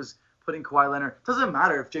Clippers putting Kawhi Leonard. Doesn't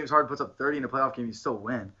matter if James Harden puts up 30 in a playoff game, you still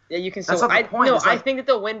win. Yeah, you can That's still. not the point. No, It's like- I think that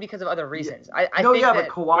they'll win because of other reasons. I No, think yeah, that,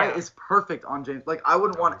 but Kawhi yeah. is perfect on James. Like, I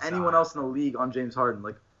wouldn't No, want he's anyone not. else in the league on James Harden.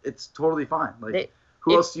 Like, it's totally fine. Like, They-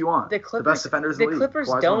 who if else do you want? The best Clippers. defenders The in the league. Clippers Kawhi's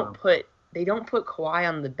one of don't them. put Kawhi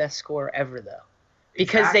on the best scorer ever though,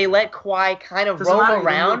 because Exactly. they let Kawhi kind of Doesn't roam matter. Then you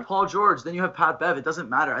around. have Paul George. Then you have Pat Bev. It doesn't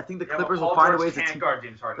matter. I think the Yeah, but Clippers Paul will find George a way to. can't guard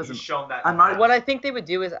James Harden. Doesn't- He's shown that. I'm not- What I think they would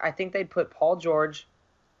do is I think they'd put Paul George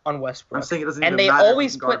on Westbrook, I'm saying it doesn't and even they matter if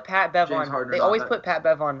always he can guard put Pat Bev James on. Harden or They not. always That- put Pat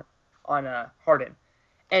Bev on Harden,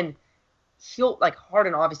 and he'll like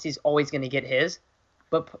Harden obviously is always going to get his,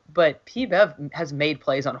 but P Bev has made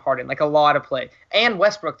plays on Harden, like a lot of play, and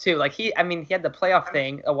Westbrook too. Like he had the playoff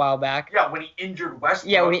thing a while back. Yeah, when he injured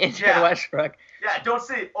Westbrook. Yeah, when he injured yeah. Westbrook. Yeah, don't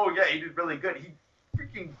say, oh yeah, he did really good. He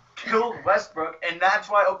freaking killed Westbrook, and that's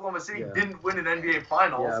why Oklahoma City Yeah. didn't win an NBA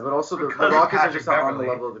Finals. Yeah, but also the because of Rockets are Patrick just not on the Beverley.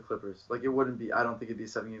 level of the Clippers. Like, it wouldn't be. I don't think it'd be a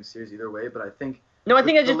 7-game series either way. But I think. No, I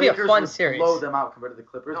think it'd the just be a Lakers fun would series. blow them out compared to the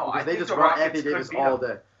Clippers No, because I they think just the run Rockets Anthony could Davis beat all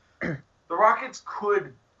them. day. The Rockets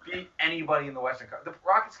could beat anybody in the Western Conference. The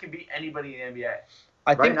Rockets can beat anybody in the NBA.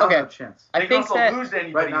 I Right think now, okay. no chance. They I can think also that lose to Right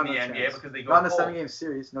anybody now, in the no NBA chance. because they go Not in a cold. 7-game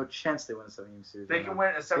series. No chance they win a 7-game series. They right can now.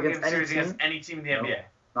 win a 7-game Against any series against team? any team in the No. NBA.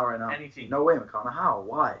 Not right now. Any team. No way, McConnell. How?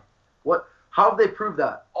 Why? What How have they proved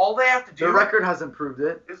that? All they have to do. Their record hasn't proved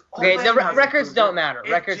it. Is all Okay, they the have to records do. don't matter.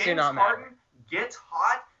 If Records do James not matter. Harden gets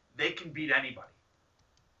hot, they can beat anybody.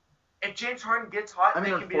 If James Harden gets hot, I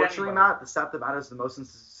mean, they can beat unfortunately, anybody. Matt, the stat that matters the most in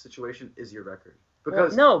this situation is your record. Well,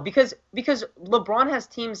 Because no, because LeBron has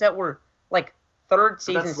teams that were like third but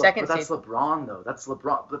season, that's second but that's season. LeBron though. That's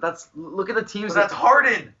LeBron. But look at the teams But that's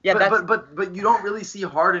Harden. Yeah, but you don't really see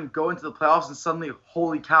Harden go into the playoffs and suddenly,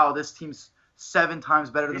 holy cow, this team's 7 times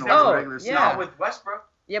better than He's the whole never- regular season. yeah. Not with Westbrook.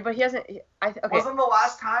 Yeah, but he hasn't. Okay. Wasn't the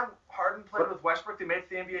last time Harden played with Westbrook they made it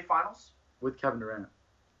to the NBA Finals? With Kevin Durant.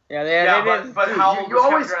 Yeah, Yeah, they did. but Dude, how old you was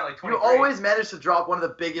always Kevin Durant? Like 23? you always manage to drop one of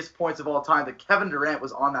the biggest points of all time that Kevin Durant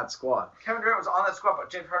was on that squad. Kevin Durant was on that squad, but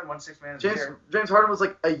James Harden won 6 Man of the Year. James Harden was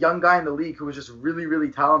like a young guy in the league who was just really,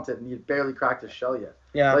 really talented, and he had barely cracked his shell yet.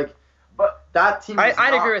 Yeah. Like, But that team. I'd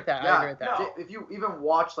not- agree with that. Yeah, I'd agree with that. No. If you even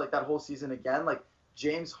watch like that whole season again, like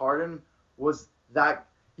James Harden was that.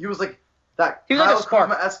 He was like that He was like a Kyle spark.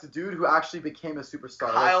 Kuzma-esque dude who actually became a superstar.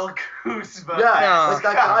 Like, Kyle Kuzma. yeah, No.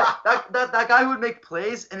 like that guy who would make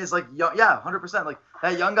plays and is like young, 100%. Like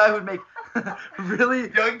that young guy who would make really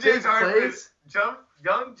Young big James Harden. plays.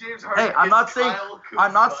 Young James Harden. Hey, I'm is not saying Kyle Kuzma.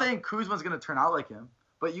 I'm not saying Kuzma's gonna turn out like him,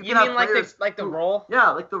 but you You can mean have players like the who- role? Yeah,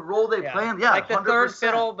 like the role they play in. Yeah, like the 100%. third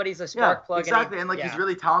fiddle, but he's a spark plug. Exactly, and, and like yeah. he's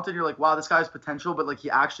really talented. You're like, wow, this guy has potential, but like he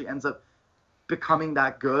actually ends up becoming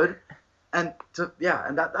that good. And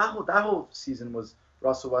that whole season was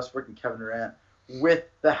Russell Westbrook and Kevin Durant with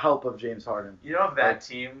the help of James Harden. You know, if that Like-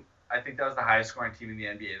 team, I think that was the highest scoring team in the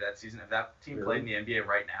NBA that season. If that team Really? played in the NBA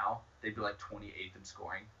right now, they'd be like 28th in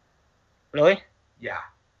scoring. Really? Yeah,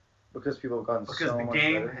 Because people have gotten because so the much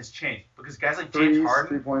game better. has changed. Because guys like Threes, James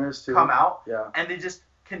Harden 3-pointers too. come out Yeah. and they just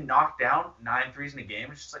can knock down 9 threes in a game.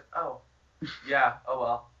 It's just like, oh, yeah, oh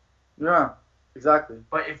well. Yeah. Exactly.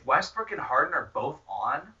 But if Westbrook and Harden are both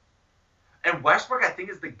on, and Westbrook, I think,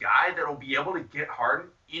 is the guy that will be able to get Harden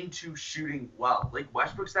into shooting well. Like,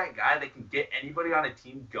 Westbrook's that guy that can get anybody on a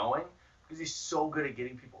team going because he's so good at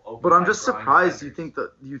getting people open. But I'm by just drawing surprised defenders.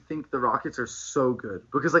 you think the Rockets are so good,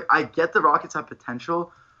 because like I get the Rockets have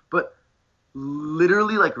potential, but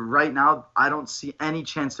literally like right now I don't see any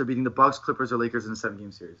chance they're beating the Bucks, Clippers, or Lakers in a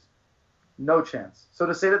 7-game series. No chance. So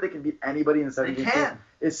to say that they can beat anybody in a They 7-game series can.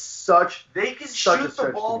 is such. They can Such a shoot the stretch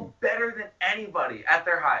to me. ball better than anybody at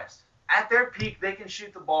their highest. At their peak, they can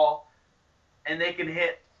shoot the ball, and they can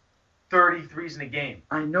hit 30 threes in a game.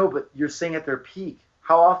 I know, but you're saying at their peak.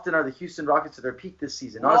 How often are the Houston Rockets at their peak this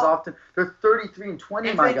season? Not as Well, often. They're 33 and 20,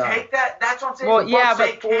 If my they guy. take that, that's what I'm saying. Well, The yeah, Bucks, but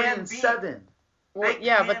they 40 can and beat. 7. Well, They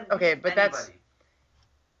yeah, can but okay, beat but that's. anybody.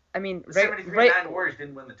 I mean, The right. 73-9 Warriors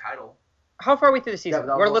didn't win the title. How far are we through the Yeah, season? but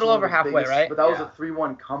that We're a was little also over one of the halfway, biggest- right? But that was Yeah. a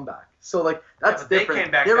 3-1 comeback. So like that's but they different.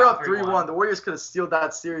 came back They were down up 3-1. 3-1. The Warriors could have stealed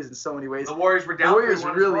that series in so many ways. The Warriors were The down Warriors 3-1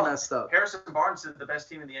 as really well. messed up. Harrison Barnes said the best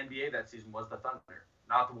team in the NBA that season was the Thunder,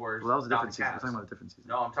 not the Warriors. Well, that was a not different the season. We're Cavs. talking about a different season.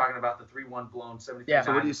 No, I'm talking about the 3-1 blown 73. Yeah.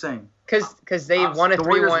 So what are you saying? Because they I'm- won a The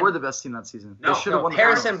Warriors 3-1. were the best team that season. No, they should have no, won the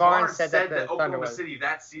Harrison finals. Barnes said that the Thunder Oklahoma was. City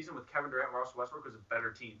that season with Kevin Durant and Russell Westbrook was a better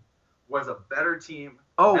team. Was a better team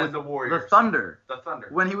Oh, than with the Warriors. the Thunder. The Thunder.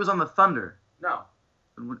 When he was on the Thunder. No.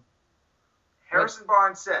 When- Harrison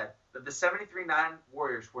Barnes said that the 73-9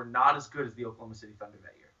 Warriors were not as good as the Oklahoma City Thunder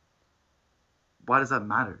that year. Why does that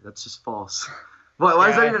matter? That's just false. Why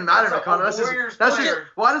does that Yeah. even matter, That's a McConnell? Warriors That's player. just.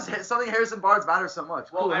 Why does something Harrison Barnes matter so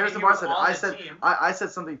much? Well, Cool, I mean, Harrison he Barnes was said it. on I the said team. I said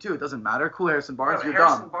something too. It doesn't matter. Cool, Harrison Barnes, No, you're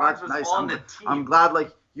Harrison dumb. Barnes That's was nice. on I'm, the team. I'm glad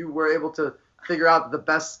like you were able to figure out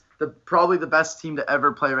probably the best team to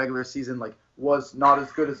ever play regular season like was not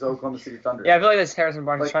as good as the Oklahoma City Thunder. Yeah, I feel like this Harrison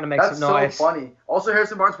Barnes is Like, trying to make that's some noise. so funny. Also,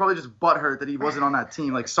 Harrison Barnes probably just butthurt that he wasn't on that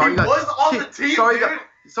team. Like, sorry, He you got, was on the team, sorry, dude.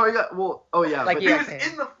 you got. Well, oh yeah, Like, but, He yeah. was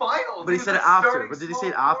in the finals. but he was said the it after. starting But did he say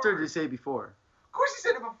it small after? Or forward. did he say it before? Of course he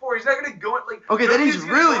said it before. He's not gonna go it like. Okay, then nobody's he's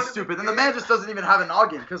gonna really go into stupid. Then the the man game. just doesn't even have a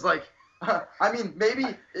noggin. Because like, I mean, maybe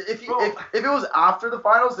if Bro. if it was after the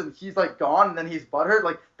finals and he's like gone and then he's butthurt,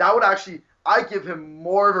 like that would actually I give him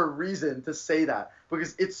more of a reason to say that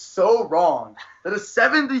because it's so wrong that a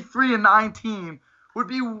 73-9 team would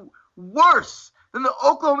be worse than the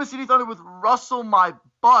Oklahoma City Thunder with Russell my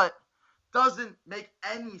butt doesn't make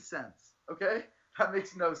any sense. Okay, that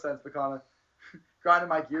makes no sense, McConnell. Grinding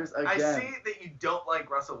my gears again. I see that you don't like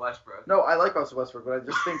Russell Westbrook. No, I like Russell Westbrook, but I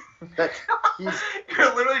just think that he's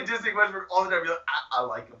You're literally dissing Westbrook all the time. You're like, I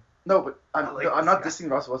like him. no, but I'm I like I'm this not guy. dissing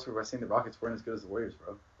Russell Westbrook by saying the Rockets weren't as good as the Warriors,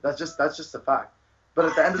 bro. That's just a fact. But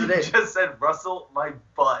at the end of the day, You just said Russell my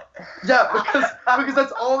butt. yeah, because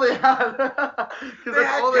that's all they had. Because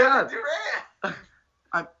that's all they had. Durant.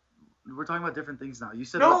 We're talking about different things now. You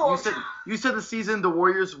said No, you said the season the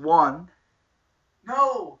Warriors won.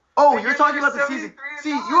 No. Oh, They you're gave talking him about the 73 season. and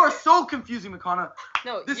See, 9. you are so confusing, McConnell.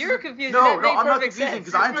 No, This you're is- confusing. No, That made I'm not perfect confusing sense.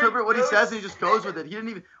 because I It interpret what he makes says and he just goes with it. He didn't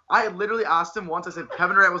even. I literally asked him once. I said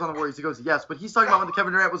Kevin Durant was on the Warriors. He goes yes, but he's talking about when the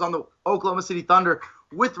Kevin Durant was on the Oklahoma City Thunder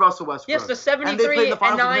with Russell Westbrook. Yes, the and they played in 73 the and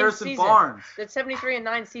finals with 9 Harrison season. Barnes. The 73 and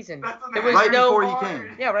 9 season. That's when There they was had Right no. before he Barnes.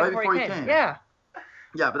 came. Yeah, right before he came. Yeah.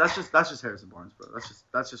 Yeah, but that's just Harrison Barnes, bro. That's just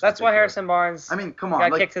That's ridiculous. why Harrison Barnes. I mean, come on.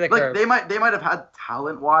 got Like, kicked to the like curb. they might have had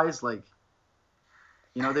talent wise, like,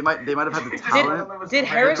 you know, they might have had the talent. Did the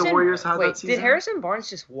Harrison? Warriors had that Wait, season? did Harrison Barnes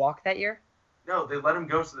just walk that year? No, they let him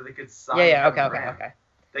go so that they could sign. Yeah. Kevin Okay. Durant.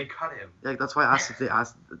 They cut him. Yeah, that's why I asked if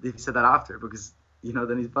they said that after because you know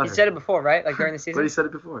then he's better. He said it before, right? Like during the But season. he said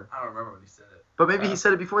it before. I don't remember when he said it. But maybe he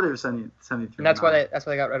said it before they were 73. And that's why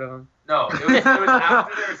they got rid of him. No, it was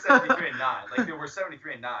after they were 73 and 9. Like they were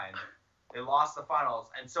 73 and 9. They lost the finals,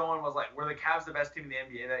 and someone was like, "Were the Cavs the best team in the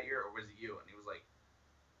NBA that year, or was it you?" And he was like,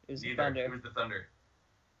 It was the "Neither. Thunder. It was the Thunder."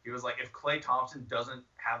 He was like, "If Klay Thompson doesn't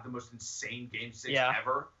have the most insane Game 6 Yeah.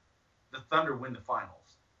 ever, the Thunder win the finals.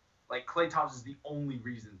 Like Klay Thompson's the only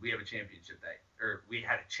reason we have a championship or we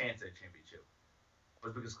had a chance at a championship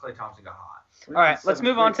was because Klay Thompson got hot." All right, let's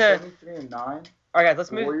move on to. 73 and 9. All right, guys, let's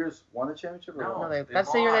The move. Warriors won the championship. Or No, what? No, they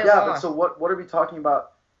that's the year they lost. Yeah, lost. but so what are we talking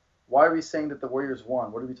about? Why are we saying that the Warriors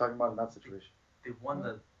won? What are we talking about in that situation? They won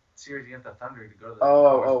the series against the Thunder to go to the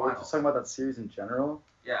We're finals. just talking about that series in general.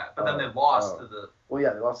 Yeah, but then they lost Oh. to the Well,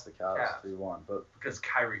 yeah, they lost to the Cavs Cavs. 3-1, but because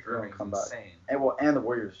Kyrie They don't Irving's come back. insane. and the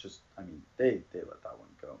Warriors just, I mean, they let that one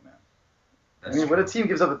go, man. That's I mean, when a true. team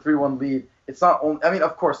gives up a 3-1 lead, it's not only. I mean,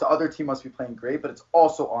 of course, the other team must be playing great, but it's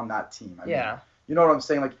also on that team. I mean, Yeah. you know what I'm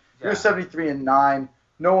saying? Like, Yeah. you're 73 and 9.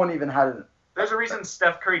 No one even had an. There's a reason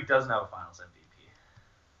Steph Curry doesn't have a Finals MVP.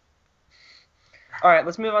 All right,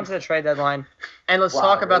 let's move on to the trade deadline, and let's Wow,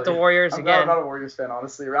 talk about the really? Warriors I'm glad again. I'm not a Warriors fan,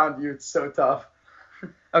 honestly. Around you, it's so tough.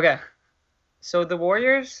 Okay, so the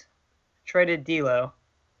Warriors traded D'Lo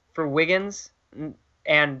for Wiggins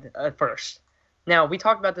and first. Now we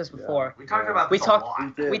talked about this before. We talked Yeah. about We this talked- a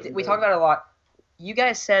lot. did. We talked about it a lot. You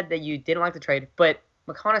guys said that you didn't like the trade, but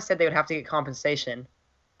McConnell said they would have to get compensation.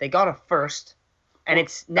 They got a first, and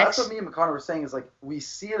it's next. That's what me and McConnell were saying is like we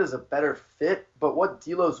see it as a better fit, but what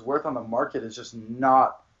D'Lo's worth on the market is just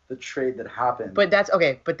not the trade that happened. But that's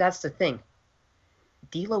okay. But that's the thing.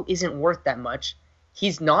 D'Lo isn't worth that much.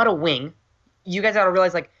 He's not a wing. You guys gotta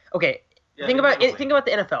realize, like, okay, Yeah, think they about need a it. Think about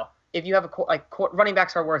the NFL. If you have running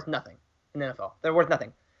backs are worth nothing in the NFL. They're worth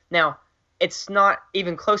nothing. Now, it's not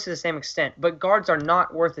even close to the same extent. But guards are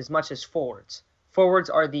not worth as much as forwards. Forwards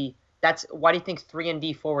are That's why do you think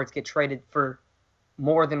 3-and-D forwards get traded for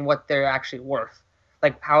more than what they're actually worth?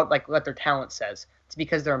 Like what their talent says. It's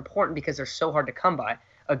because they're important because they're so hard to come by.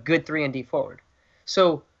 A good 3-and-D forward.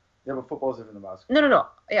 So. yeah, but football's different than basketball. No.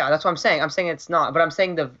 Yeah, that's what I'm saying. I'm saying it's not, but I'm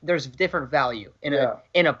saying there's different value in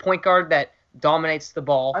a point guard that dominates the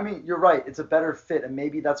ball. I mean, you're right. It's a better fit, and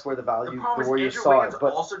maybe that's where the The value problem the is Warriors Andrew saw Wiggins it.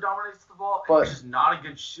 But also dominates the ball, but- and he's just not a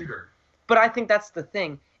good shooter. But I think that's the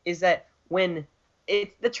thing is that when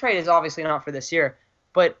the trade is obviously not for this year,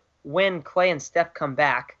 but when Klay and Steph come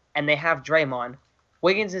back and they have Draymond,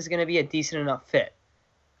 Wiggins is going to be a decent enough fit.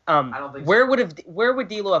 I don't think Where would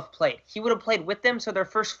D'Lo have played? He would have played with them, so their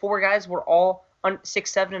first four guys were all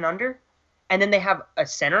 6'7" and under, and then they have a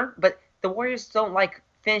center. But the Warriors don't like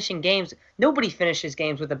finishing games. Nobody finishes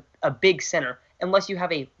games with a big center unless you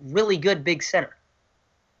have a really good big center.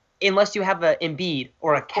 Unless you have a Embiid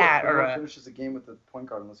or a of course, Cat no or one a. finishes a game with the point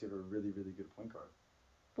guard unless you have a really, really good point guard.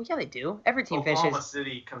 Well, yeah, they do. Every team Oklahoma finishes.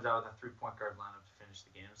 City comes out with a 3-point guard lineup to finish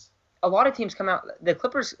the games. A lot of teams come out. The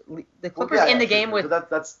Clippers. The Well, Clippers yeah, in the true, game true, with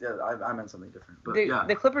But I meant something different. But yeah.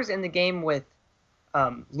 the Clippers in the game with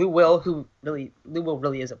Lou Will, who Lou Will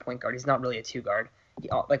really is a point guard. He's not really a two guard.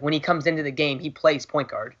 Like when he comes into the game, he plays point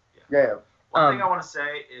guard. Yeah. One thing I want to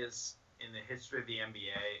say is, in the history of the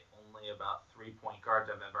NBA, only about 3 point guards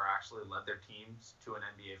have ever actually led their teams to an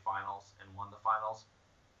NBA Finals and won the Finals.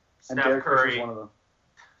 And Steph Derek Fisher's Curry, one of them.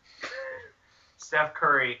 Steph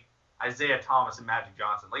Curry, Isaiah Thomas, and Magic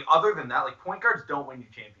Johnson. Like other than that, like point guards don't win you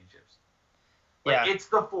championships. Like Yeah. it's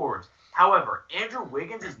the forwards. However, Andrew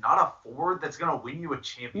Wiggins is not a forward that's gonna win you a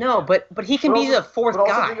championship. No, but he can But be also- the fourth But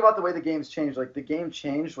also guy. think about the way the game's changed. Like the game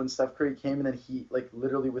changed when Steph Curry came, and then he, like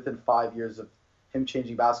literally within 5 years of him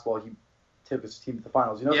changing basketball, he took his team to the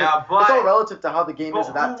finals. You know, it's, Yeah, like, but- it's all relative to how the game But is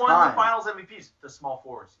at that who won time. the Finals MVPs? The small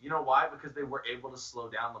forwards. You know why? Because they were able to slow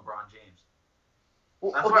down LeBron James.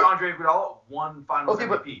 Well, That's okay, why Andre Iguodala won Finals okay,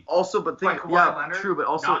 but MVP. also, but think, Like Kawhi yeah, Leonard, true, but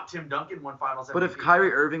also, not Tim Duncan won Finals MVP. but if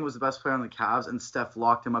Kyrie Irving was the best player on the Cavs and Steph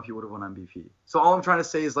locked him up, he would have won MVP. So all I'm trying to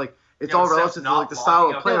say is like, It's Yeah, all but relative Steph's to like not the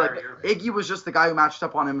style blocking of up play. there, Like you're- Iggy was just the guy who matched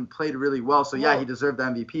up on him and played really well. So yeah, Well, he deserved the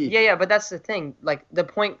MVP. Yeah, but that's the thing. Like the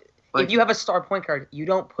point, Like- if you have a star point guard, you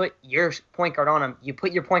don't put your point guard on him. You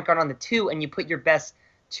put your point guard on the 2, and you put your best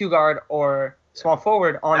 2 guard or small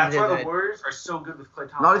forward on That's why the the. Warriors are so good with Klay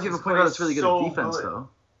Thompson. Not if you have a point guard Klay's that's really good so at defense good. though.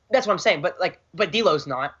 That's what I'm saying. But D'Lo's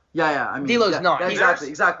not. Yeah. I mean, D'Lo's yeah, not. Yeah, He's-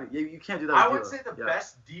 exactly. You can't do that. I with would D'Lo. say the Yeah.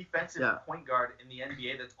 best defensive Yeah. point guard in the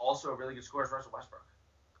NBA that's also a really good scorer is Russell Westbrook.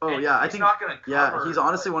 Oh And yeah, I he's think. not gonna cover, Yeah, he's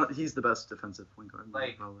honestly like, he's the best defensive point guard.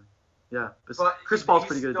 Like- Probably. Yeah, But Chris he's- Paul's he's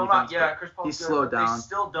pretty good at still defense. Not, yeah, Chris Paul's he's good, slowed but down. They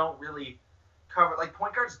still don't really cover. Like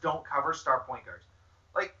point guards don't cover star point guards.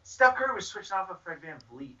 Like Steph Curry was switching off of Fred Van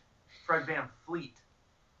Vliet.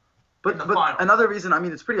 in the But finals. another reason, I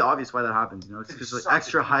mean, it's pretty obvious why that happens. You know, it's Because because he's like such a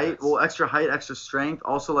extra height. defense. Well, extra height, extra strength.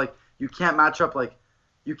 Also, like you can't match up like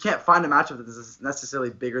you can't find a matchup that is necessarily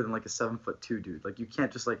bigger than like a 7'2" dude. Like you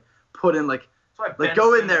can't just like put in like That's why Like, Ben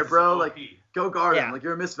go in Simmons there, is bro, OP. like- go guard him. Yeah. Like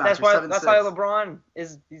you're a mismatch. That's You're why. 7'6". That's why LeBron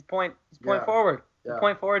is he's point Yeah. forward. Yeah.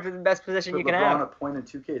 Point forward is the best position Put you can LeBron have. at point in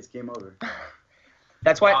 2K, it's game over.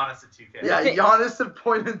 That's why. Giannis at 2K. Yeah, Okay. Giannis at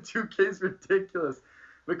point in 2K is ridiculous.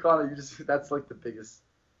 McConnell, that's like the biggest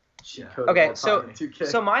cheat Yeah. code Okay, of all so- time in 2K.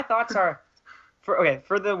 So my thoughts are,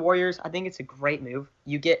 for the Warriors, I think it's a great move.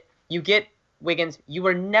 You get Wiggins. You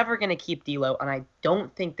were never gonna keep D'Lo, and I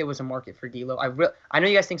don't think there was a market for D'Lo. I know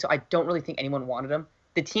you guys think so. I don't really think anyone wanted him.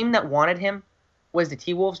 The team that wanted him was the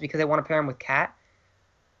T-Wolves because they want to pair him with Cat.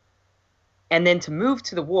 And then to move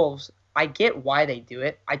to the Wolves, I get why they do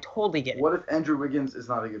it. I totally get it. What if Andrew Wiggins is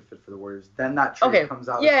not a good fit for the Warriors? Then that trade Okay, comes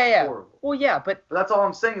out yeah, as yeah. horrible. Well, yeah, but But that's all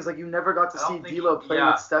I'm saying is like you never got to I see don't think D'Lo he- play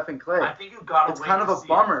yeah. with Steph and Clay. I think you gotta. It's wait kind of to a see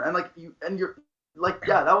bummer, it. and like you're like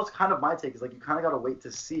yeah, that was kind of my take. Is like you kind of got to wait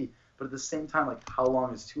to see, but at the same time, like how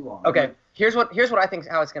long is too long? okay. Like, Here's what I think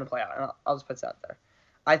how it's gonna play out, and I'll just put this out there.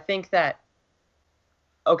 I think that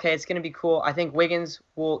it's gonna be cool. I think Wiggins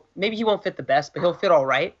maybe he won't fit the best, but he'll fit all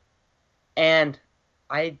right. And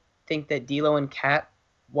I think that D'Lo and Cat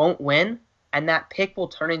won't win, and that pick will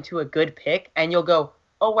turn into a good pick, and you'll go,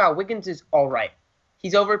 oh wow, Wiggins is all right.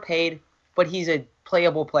 He's overpaid, but he's a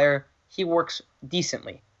playable player. He works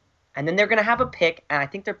decently. And then they're gonna have a pick, and I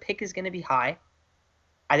think their pick is gonna be high.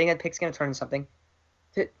 I think that pick's gonna turn into something.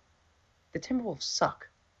 The Timberwolves suck.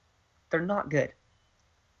 They're not good.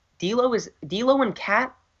 D'Lo and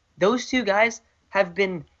Cat, those two guys have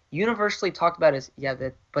been universally talked about as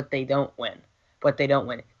but they don't win.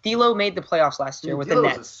 D'Lo made the playoffs last year with the D'Lo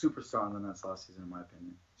Nets. was a superstar in the Nets last season, in my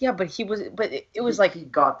opinion. Yeah, but it was like he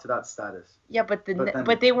got to that status. yeah, but then-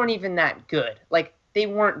 they weren't even that good. Like they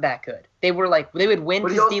weren't that good. They were like they would win But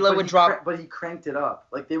because D'Lo would drop. But he cranked it up.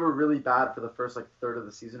 Like they were really bad for the first like third of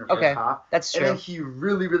the season or first Okay, half. That's And true. then he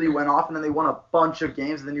really, really went off, and then they won a bunch of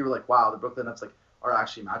games, and then you were like, wow, the Brooklyn Nets like are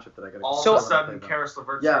actually a matchup that I gotta. All So- of a sudden, Karis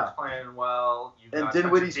LeVert Yeah. starts playing well. You And got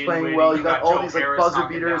Dinwiddie's Spencer playing Dinwiddie, well. You got all Joe these like Harris buzzer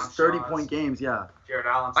knocking beaters, down 30-point shots. games. Yeah. Jared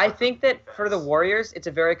Allen. I stepped think up the that for the defense. Warriors, it's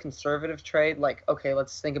a very conservative trade. Like, okay,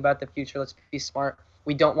 let's think about the future. Let's be smart.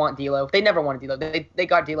 We don't want D'Lo. They never wanted D'Lo. They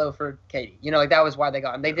got D'Lo for KD. You know, like that was why they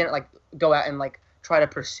got him. They didn't like go out and like try to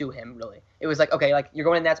pursue him really. It was like, okay, like you're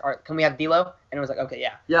going to Nets. All right, can we have D'Lo? And it was like, okay,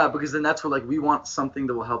 yeah. Yeah, because the Nets were like, we want something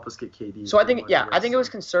that will help us get KD. So I think it was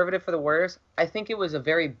conservative for the Warriors. I think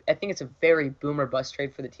it's a very boom or bust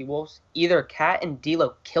trade for the T-Wolves. Either Cat and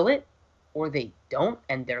D'Lo kill it, or they don't,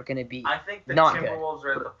 and they're gonna be. I think the not good. Timberwolves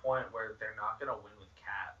are at the point where they're not going to win with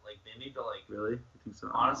Cat. Like they need to like. Really? You think so?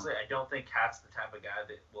 Honestly, I don't think Cat's the type of guy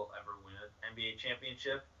that will ever win an NBA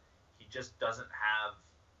championship. He just doesn't have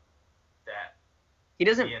that He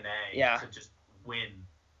doesn't. DNA yeah. to just win,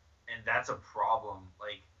 and that's a problem.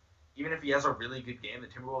 Like, even if he has a really good game, the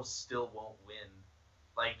Timberwolves still won't win.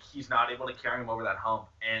 Like, he's not able to carry him over that hump,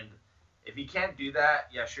 and if he can't do that,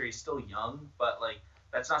 yeah, sure, he's still young, but like,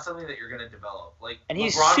 that's not something that you're gonna develop. Like, And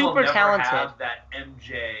he's LeBron will super never talented. have that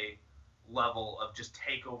MJ level of just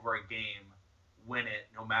take over a game, win it,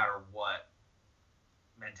 no matter what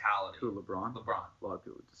mentality. Who, LeBron? LeBron. A lot of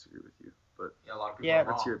people would disagree with you, but Yeah, a lot of people Yeah. are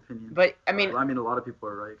wrong. that's your opinion. But I mean, I mean, a lot of people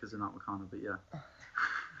are right because they're not McConnell, but yeah.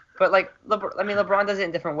 but like LeBron does it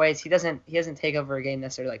in different ways. He doesn't take over a game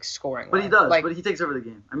necessarily like scoring. But he wise. does. Like But he takes over the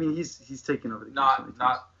game. I mean, he's taken over the game. so many times.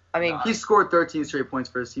 Not I mean, not- He scored 13 straight points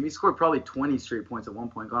for his team. He scored probably 20 straight points at one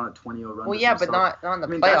point, gone on a 20-0 run. well, to yeah, some but stuff. not in the I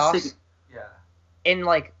mean, that's playoffs. taken- yeah. In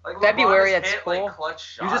like Like February LeBron at has hit, school. like, clutch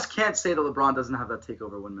shots. You just can't say that LeBron doesn't have that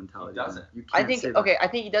takeover win mentality. He doesn't. You I can't think say that. I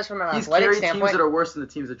think he does from an He's athletic carried teams standpoint. that are worse than the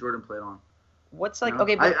teams that Jordan played on. What's like you know?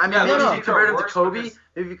 okay, but I mean, Yeah, maybe those if you teams compared are him to worse Kobe, because-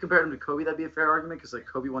 maybe if you compared him to Kobe, that'd be a fair argument because like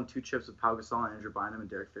Kobe won 2 chips with Pau Gasol and Andrew Bynum and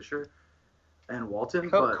Derek Fisher. and Walton,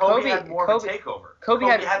 Kobe- but Kobe had more of a Kobe- takeover. Kobe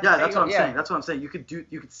had- yeah, the that's what I'm takeover. saying. That's what I'm saying. You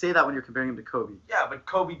could say that when you're comparing him to Kobe. Yeah, but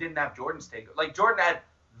Kobe didn't have Jordan's takeover. Like Jordan had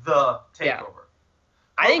the takeover. Yeah.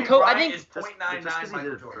 I think Kobe. I Bryant think is Just 0.99 because he did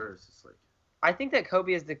Michael it Jordan. first, it's like I think that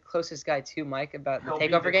Kobe is the closest guy to Mike about the He'll be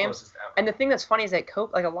takeover the games. closest ever. And the thing that's funny is that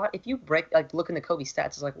Kobe, like a lot, if you look into Kobe's stats,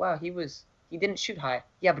 it's like, wow, he didn't shoot high.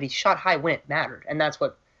 Yeah, but he shot high when it mattered, and that's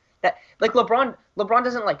what like LeBron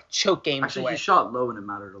doesn't like choke games actually away. he shot low and it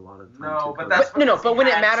mattered a lot of the time. No, too, but Kobe. that's no, because but he when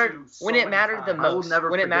it had mattered, to so when it many mattered the times. I will most,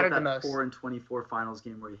 never when it forget mattered that the most. 4-24 finals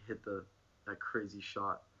game where he hit that crazy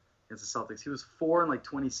shot against the Celtics. He was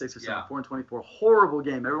 4-26 or something. Yeah. 4-24, horrible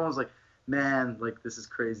game. Everyone was like, man, like this is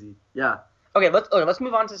crazy. Yeah. Okay, let's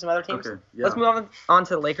move on to some other teams. Okay. Yeah. Let's move on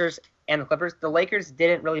to the Lakers and the Clippers. The Lakers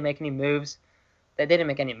didn't really make any moves. They didn't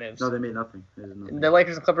make any moves. No, they made nothing. They did nothing. The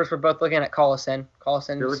Lakers and Clippers were both looking at Collison.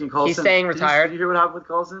 They're looking Collison. He's staying Did retired. you hear what happened with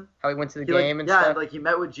Collison? How he went to the He, game and yeah, stuff. like he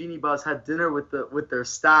met with Jeannie Buss, had dinner with their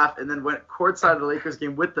staff, and then went courtside of the Lakers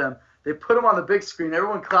game with them. They put him on the big screen.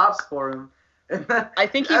 Everyone claps for him, and then I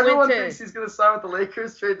think he everyone went to. thinks he's gonna sign with the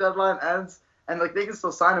Lakers. Trade deadline ends, and like they can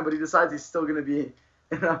still sign him, but he decides he's still gonna be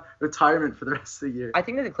in a retirement for the rest of the year. I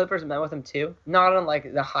think that the Clippers met with him too, not on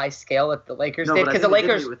like the high scale that the Lakers No, did, but I because the think they did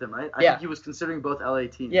Lakers. meet with him, right? I Yeah. think he was considering both LA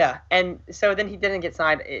teams. Yeah, and so then he didn't get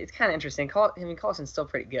signed. It's kind of interesting. Collison's still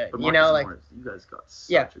pretty good, But you know. Marcus Like, Morris, you guys got such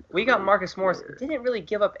yeah, a we got great Marcus Morris. player. Didn't really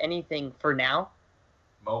give up anything for now.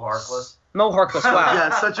 Mo Harkless. Mo Harkless, wow. yeah,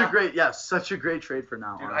 such a great trade for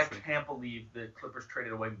now. Dude, honestly. I can't believe the Clippers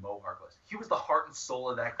traded away Mo Harkless. He was the heart and soul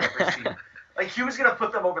of that Clippers team. Like, he was going to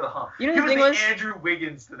put them over the hump. You know he the was thing the was- Andrew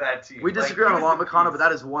Wiggins to that team. We Like, disagree he on a was lot, the McConnell, piece. but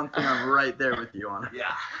that is one thing I'm right there with you on.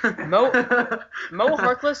 Yeah. Mo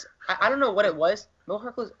Harkless, I don't know what it was. Mo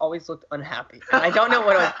Harkless always looked unhappy, and I don't know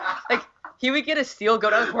what it was. Like, he would get a steal, go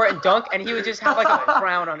down the court, and dunk, and he would just have like a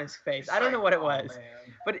frown on his face. I don't know what it Oh, was.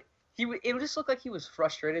 man. It would just look like he was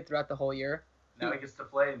frustrated throughout the whole year. Now he gets to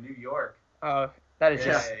play in New York. Oh, that is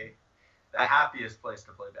just Yay. The happiest place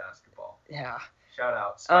to play basketball. yeah. Shout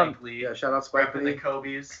out Spike Lee. Yeah, shout out Spike Repping Lee. the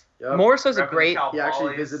Kobe's. Yep. Morrison's a Repping the great. Cal He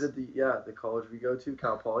actually Polys. visited the college we go to,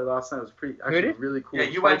 Cal Poly, last night. It was did? really cool. Yeah,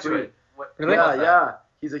 you Spike went to Lee. it. What Really? was Yeah, that? yeah.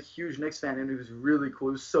 He's a huge Knicks fan, and he was really cool.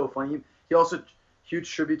 He was so funny. He also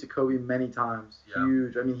huge tribute to Kobe many times. Yeah.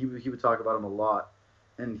 Huge. I mean, he would talk about him a lot,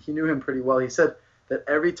 and he knew him pretty well. He said that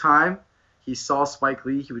every time he saw Spike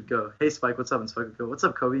Lee, he would go, "Hey, Spike, what's up?" And Spike would go, "What's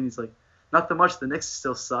up, Kobe?" And he's like, "Nothing much. The Knicks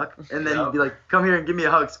still suck." And then Yeah. he'd be like, "Come here and give me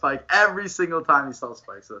a hug, Spike." Every single time he saw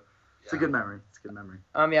Spike. So it's a Yeah. good memory. It's a good memory.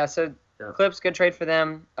 Yeah. So Yeah. Clips, good trade for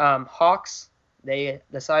them. Hawks, they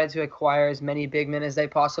decided to acquire as many big men as they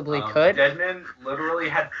possibly could. Deadman literally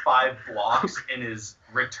had 5 blocks in his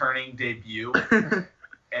returning debut,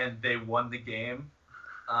 and they won the game.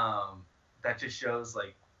 That just shows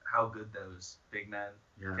like how good those big men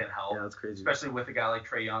Yeah. can help, Yeah, that's crazy. especially with a guy like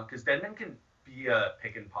Trae Young, because Deadman can be a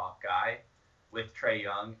pick and pop guy with Trae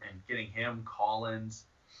Young, and getting him, Collins,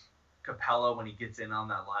 Capella when he gets in on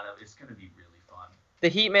that lineup, it's going to be really fun. The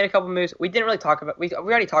Heat made a couple moves. We didn't really talk about. We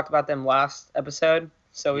already talked about them last episode,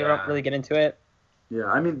 so we Yeah. don't really get into it. Yeah,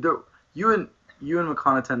 I mean, you and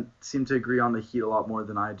McConnell seem to agree on the Heat a lot more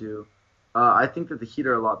than I do. I think that the Heat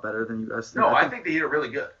are a lot better than you guys think. No, I think the Heat are really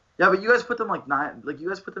good. Yeah, but you guys put them like 9, like you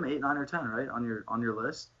guys put them 8, 9, or 10, right, on your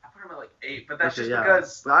list. I put them at like 8, but that's Okay, just yeah.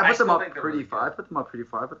 because But I put them still up think they're pretty really far. I good. put them up pretty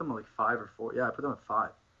far. I put them at like 5 or 4. Yeah, I put them at 5.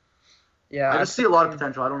 Yeah, I just see a lot of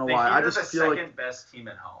potential. I don't know The why. Heat I are just the feel second like best team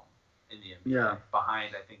at home in the NBA. Yeah.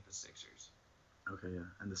 Behind, I think, the Sixers. okay, yeah,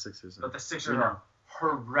 and the Sixers But are the Sixers Yeah. are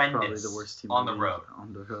horrendous probably the worst team on in the league road.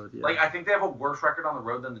 On the road, yeah. Like, I think they have a worse record on the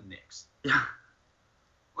road than the Knicks. yeah.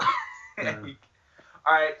 Yeah.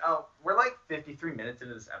 All right, we're like 53 minutes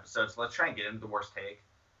into this episode, so let's try and get into the worst take.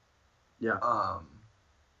 Yeah.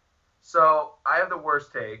 So I have the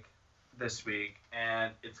worst take this week,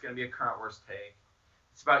 and it's gonna be a current worst take.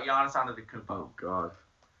 It's about Giannis Antetokounmpo. Oh God.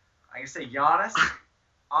 I'm gonna say Giannis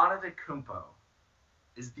Antetokounmpo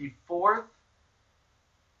is the 4th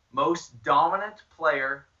most dominant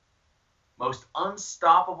player, most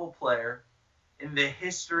unstoppable player in the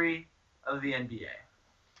history of the NBA.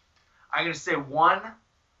 I'm gonna say one.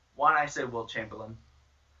 I say Wilt Chamberlain.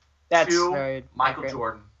 that's 2, very Michael accurate.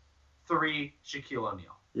 Jordan. 3, Shaquille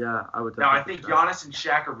O'Neal. Yeah, I would. Now I definitely think put that. Giannis and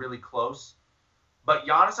Shaq are really close, but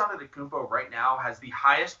Giannis Antetokounmpo right now has the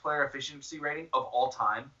highest player efficiency rating of all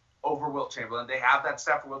time over Wilt Chamberlain. They have that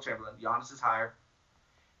stat for Wilt Chamberlain. Giannis is higher,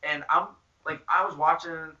 and I was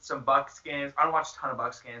watching some Bucks games. I don't watch a ton of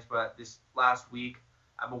Bucks games, but this last week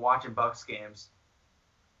I've been watching Bucks games,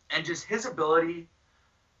 and just his ability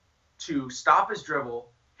to stop his dribble,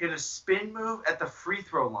 hit a spin move at the free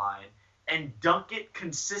throw line, and dunk it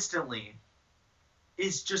consistently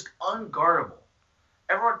is just unguardable.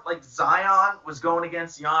 Everyone, like, Zion was going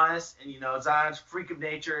against Giannis, and, Zion's freak of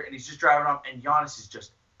nature, and he's just driving off, and Giannis is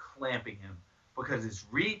just clamping him because his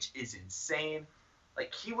reach is insane.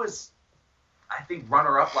 Like, he was, I think,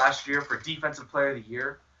 runner-up last year for Defensive Player of the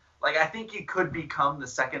Year. Like, I think he could become the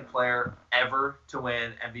second player ever to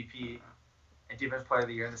win MVP and Defensive Player of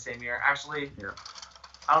the Year in the same year. Actually, Yeah.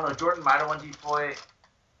 I don't know. Jordan might have won DPOY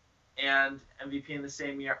and MVP in the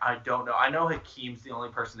same year. I don't know. I know Hakeem's the only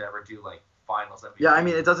person to ever do, like, finals MVP. Yeah, I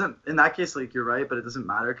mean, it doesn't, in that case, like, you're right, but it doesn't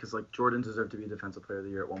matter because, like, Jordan deserved to be Defensive Player of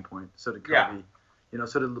the Year at one point. So did Kobe. Yeah.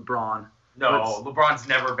 So did LeBron. No, LeBron's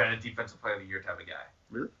never been a Defensive Player of the Year type of guy.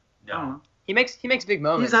 Really? No. I don't know. He makes big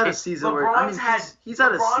moments. He's had a season where, I mean, he's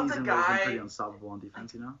had a LeBron's a season where he's guy- been pretty unstoppable on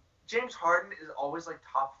defense, James Harden is always, like,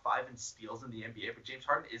 top 5 in steals in the NBA, but James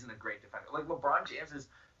Harden isn't a great defender. Like, LeBron James is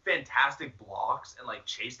fantastic blocks and, like,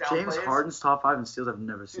 chase down James plays. Harden's top 5 in steals, I've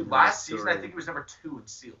never seen. Dude, last season, I think he was number 2 in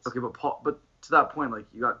steals. Okay, but to that point, like,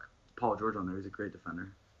 you got Paul George on there. He's a great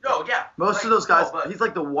defender. No, yeah. Most of those guys, no, but he's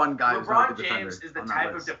like the one guy who's not a LeBron good defender. James is the on that type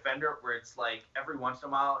of list. defender where it's like every once in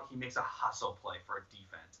a while he makes a hustle play for a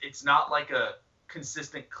defense. It's not like a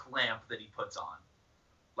consistent clamp that he puts on,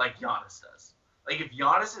 like Giannis does. Like if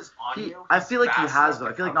Giannis is on you, I he's feel like he fast has enough though.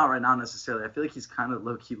 to I feel like cover. not right now necessarily. I feel like he's kind of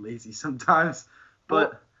low key lazy sometimes.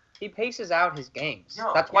 But He paces out his games.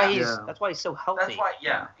 No, that's why yeah. that's why he's so healthy. That's why,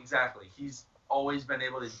 yeah, exactly. He's always been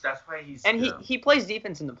able to. That's why he's And Yeah. he plays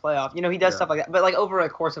defense in the playoff. He does Yeah. stuff like that. But like over a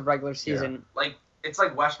course of regular season, like it's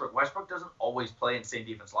like Westbrook. Westbrook doesn't always play insane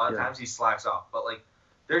defense. A lot of Yeah. times he slacks off. But like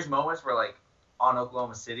there's moments where like on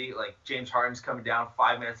Oklahoma City, like James Harden's coming down,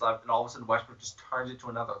 5 minutes left, and all of a sudden Westbrook just turns it to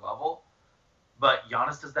another level. But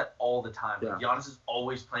Giannis does that all the time. Like, Yeah. Giannis is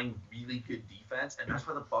always playing really good defense, and that's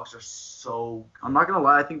why the Bucks are so good. I'm not gonna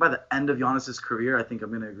lie. I think by the end of Giannis's career, I think I'm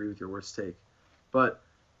gonna agree with your worst take. But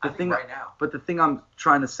I the think thing, right now. but the thing I'm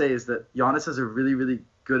trying to say is that Giannis has a really, really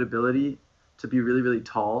good ability to be really, really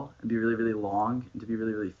tall and be really, really long and to be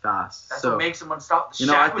really, really fast. That's so what makes him unstoppable.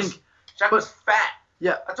 I Shaq was think, Shaq was fat.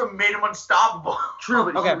 yeah, That's what made him unstoppable.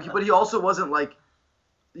 true. But Okay. but he also wasn't like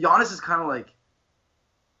Giannis is kind of like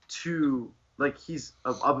too. Like he's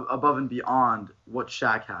above and beyond what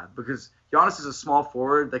Shaq had because Giannis is a small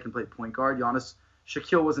forward that can play point guard.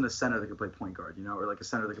 Shaquille wasn't a center that could play point guard, or like a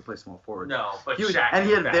center that could play small forward. No, but He Shaq had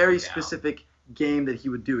can back very you down. specific game that he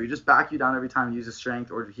would do. He just back you down every time he uses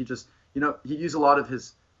strength, or he just he used a lot of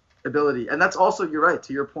his ability, and that's also you're right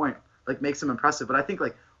to your point, like makes him impressive. But I think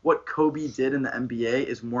like what Kobe did in the NBA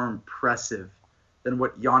is more impressive than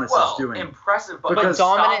what Giannis is doing. Impressive, but Because-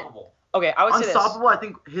 unstoppable. okay, I would say this. Unstoppable, I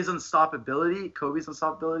think his unstoppability, Kobe's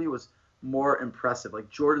unstoppability, was more impressive. Like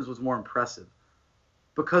Jordan's was more impressive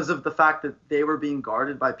because of the fact that they were being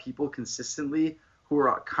guarded by people consistently who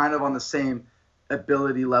were kind of on the same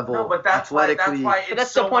ability level, No, but that's why athletically. it's But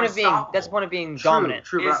that's so the point of being. unstoppable. That's the point of being True, dominant.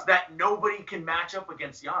 True, Is but- that nobody can match up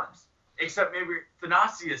against Giannis except maybe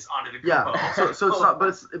Thanasis onto the yeah. So it's not,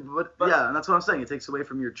 but But- yeah, and that's what I'm saying. It takes away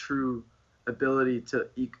from your true ability to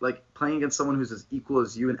like playing against someone who's as equal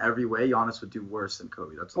as you in every way. Giannis would do worse than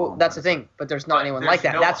Kobe. That's all. Well, I'm that's the trying to thing. But there's not But anyone there's like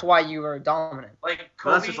that. no That's one. why you are dominant. Like But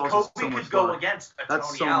Kobe, that's just also so Kobe much could go luck. against a That's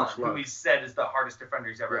Tony so Allen, much who luck. he said is the hardest defender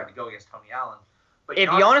he's ever Yeah. had to go against Tony Allen. But If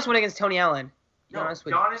Giannis went against Tony Allen, no, Giannis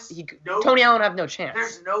would. no, Tony Allen would have no chance.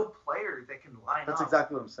 there's no player that can line That's up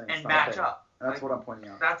exactly what I'm saying. It's and not match fair. up. And that's Like, what I'm pointing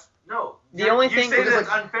out. That's no. The only thing- you say because, that's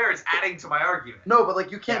like- unfair is adding to my argument. No, but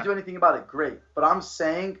like you can't Yeah. do anything about it. Great, but I'm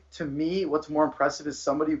saying to me, what's more impressive is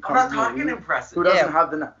somebody who I'm comes not in the talking league impressive. who doesn't Yeah.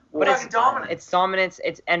 have the. But We're it's talking dominant. It's dominance.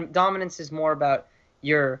 And dominance is more about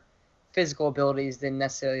your physical abilities than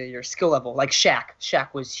necessarily your skill level. Like Shaq.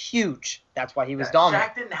 Shaq was huge. That's why he was Yeah,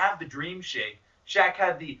 dominant. Shaq didn't have the dream shake. Shaq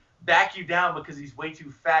had the back you down because he's way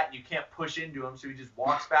too fat and you can't push into him, so he just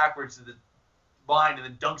walks backwards to the line and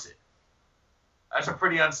then dunks it. That's a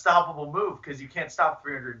pretty unstoppable move because you can't stop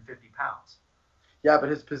 350 pounds. Yeah, but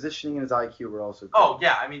his positioning and his IQ were also. Good. Oh,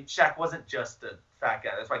 yeah. I mean, Shaq wasn't just a fat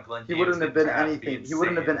guy. That's why Glenn He James wouldn't have didn't been to be anything. He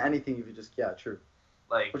wouldn't have been insane. anything if you just true.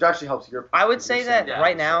 Like, Which actually helps your. I would you're say saying that Yeah,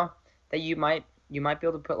 right so- now that you might be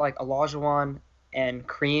able to put like Olajuwon and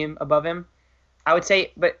Kareem above him. I would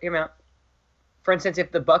say, but hear me out. For instance,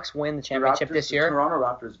 if the Bucks win the championship Raptors- this year, the Toronto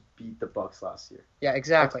Raptors beat the Bucks last year. yeah,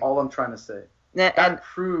 exactly. That's all I'm trying to say. And, That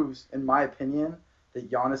proves, in my opinion, that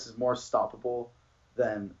Giannis is more stoppable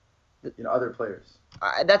than other players.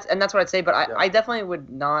 that's what I'd say. But Yeah. I definitely would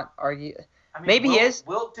not argue. I mean, Maybe he Wilt, is.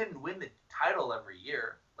 Wilt didn't win the title every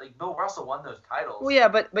year. Like, Bill Russell won those titles. Well, yeah,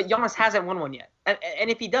 but Giannis hasn't won one yet. And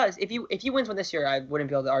if he does, if he wins one this year, I wouldn't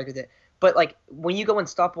be able to argue that. But like when you go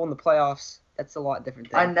unstoppable in the playoffs, That's a lot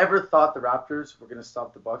different thing. I never thought the Raptors were going to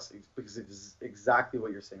stop the Bucks because it's exactly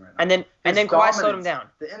what you're saying right now. And then Kawhi slowed him down.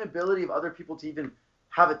 The inability of other people to even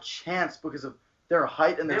have a chance because of their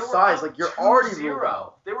height and their They were size. up Like, you're already 2-0. ruled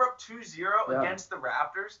out. They were up 2-0 Yeah. against the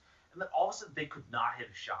Raptors, and then all of a sudden they could not hit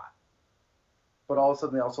a shot. But all of a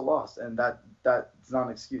sudden they also lost, and that's not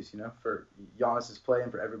an excuse, for Giannis's play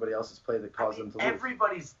and for everybody else's play that caused them to lose.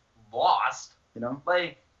 Everybody's lost.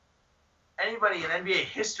 Like, anybody in NBA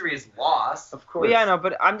history is lost. Of course. Well, yeah, I know,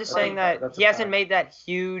 but I'm just saying that that's he a hasn't fact. made that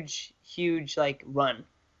huge like run.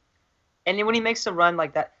 And then when he makes a run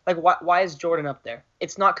like that, like why is Jordan up there?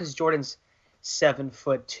 It's not because Jordan's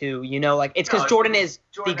 7'2", like it's because Jordan is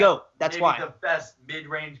the GOAT. That's maybe why. The best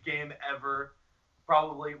mid-range game ever,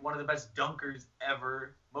 probably one of the best dunkers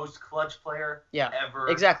ever, most clutch player ever.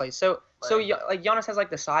 Exactly. So Giannis has like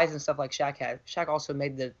the size and stuff like Shaq had. Shaq also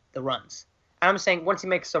made the runs. And I'm saying once he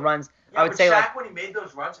makes the runs, I would say Shaq, when he made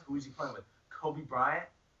those runs, who was he playing with? Kobe Bryant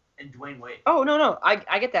and Dwayne Wade. Oh no, I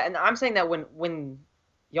get that, and I'm saying that when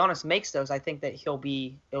Giannis makes those, I think that it'll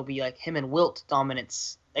be like him and Wilt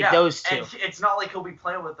dominance, like those two. And it's not like he'll be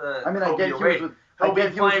playing with a. I mean, Kobe I get or he Wade. was with. He'll I be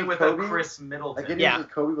get he was playing with with Kobe. a Chris Middleton. I get he was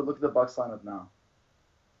with Kobe, but look at the Bucks lineup now.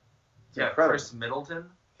 It's incredible. Chris Middleton.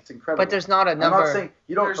 It's incredible. But there's not a number. I'm not saying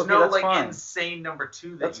you don't. There's okay, no that's like fine. insane number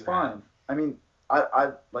 2 that That's you fine. have. I mean,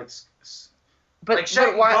 I like. But, Like Shaq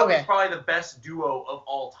but why? and Kobe Okay. is probably the best duo of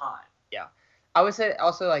all time. I would say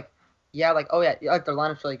also like their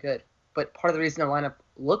lineup's really good. But part of the reason their lineup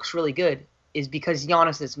looks really good is because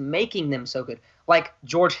Giannis is making them so good. Like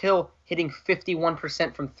George Hill hitting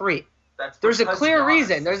 51% from 3. There's a clear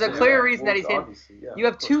reason. There's a clear reason that he's hitting. You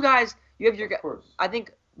have two guys. You have your guy. I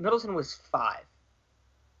think Middleton was 5,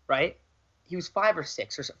 right? He was 5 or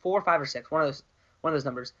 6 or 4 or 5 or 6. One of those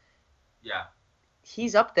numbers. Yeah.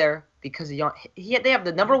 He's up there because of Giannis. They have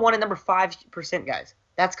the number 1 and number 5% guys.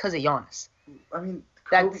 That's because of Giannis. I mean,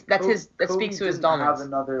 that speaks to his Kobe dominance. Have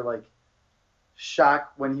another like Shaq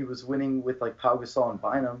when he was winning with like Pau Gasol and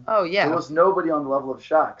Bynum. Oh yeah. There was nobody on the level of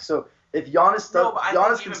Shaq. So if Giannis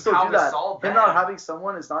can still do that. Him not having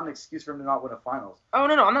someone is not an excuse for him to not win a finals. Oh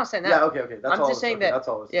no, I'm not saying that. Yeah, okay. That's I'm all just saying that. That's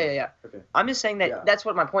all. Yeah. Okay. I'm just saying that that's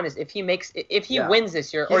what my point is. If he wins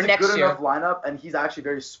this year He's or next year, he's a good enough lineup, and he's actually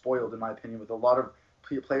very spoiled in my opinion with a lot of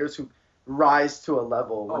players who rise to a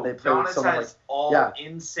level when they play with someone like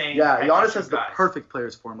insane. Yeah, Giannis has guys. the perfect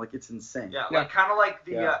players for him. Like it's insane. Yeah, like kind of like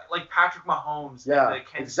the like Patrick Mahomes and the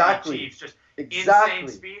Kansas City Chiefs, just insane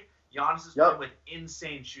speed. Giannis is playing with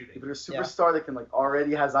insane shooting. But a superstar that can like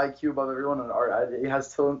already has IQ above everyone and already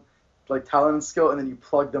has talent and skill, and then you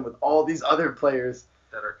plug them with all these other players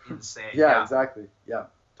that are insane. Yeah, exactly. Yeah,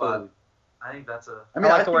 totally. But I think that's a. I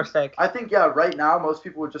mean, I like the worst take. I think right now most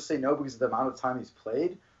people would just say no because of the amount of time he's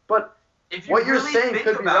played, but. If you what you're really saying think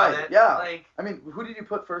could be about right. It, yeah. Like, I mean, who did you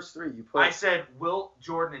put first 3? I said Wilt,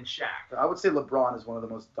 Jordan, and Shaq. I would say LeBron is one of the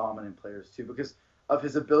most dominant players too because of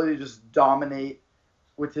his ability to just dominate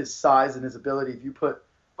with his size and his ability. If you put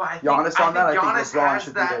Giannis on that, I think LeBron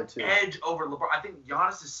should be there too. Edge over LeBron. I think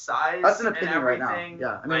Giannis' size. That's an opinion and right now.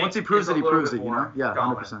 Yeah, I mean, once he proves it, he proves it. Yeah,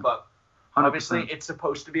 100%. But obviously, it's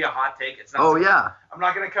supposed to be a hot take. It's not. Oh yeah. I'm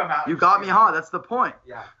not gonna come out. You got me hot. That's the point.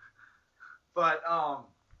 Yeah. But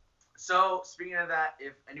So, speaking of that,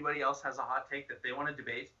 if anybody else has a hot take that they want to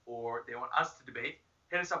debate or they want us to debate,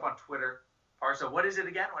 hit us up on Twitter. Parsa, what is it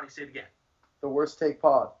again? Why don't you say it again? The Worst Take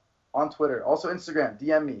Pod on Twitter. Also Instagram.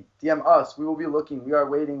 DM me. DM us. We will be looking. We are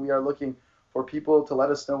waiting. We are looking for people to let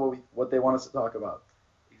us know what they want us to talk about.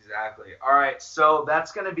 Exactly. All right, so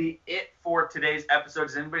that's going to be it for today's episode.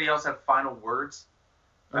 Does anybody else have final words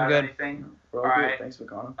about anything? All right. Thanks,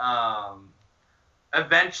 McConnell.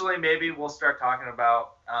 Eventually, maybe we'll start talking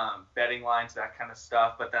about betting lines, that kind of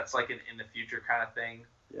stuff, but that's like in the future kind of thing.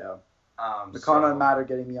 Yeah. McConnell and Matt are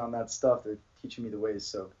getting me on that stuff. They're teaching me the ways,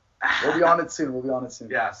 so we'll be on it soon.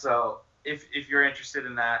 Yeah, so if you're interested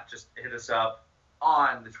in that, just hit us up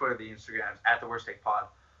on the Twitter, the Instagrams, at The Worst Take Pod.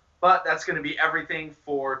 But that's going to be everything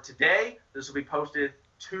for today. This will be posted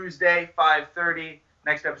Tuesday, 5:30.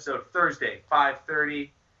 Next episode, Thursday,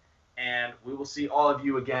 5:30. And we will see all of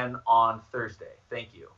you again on Thursday. Thank you.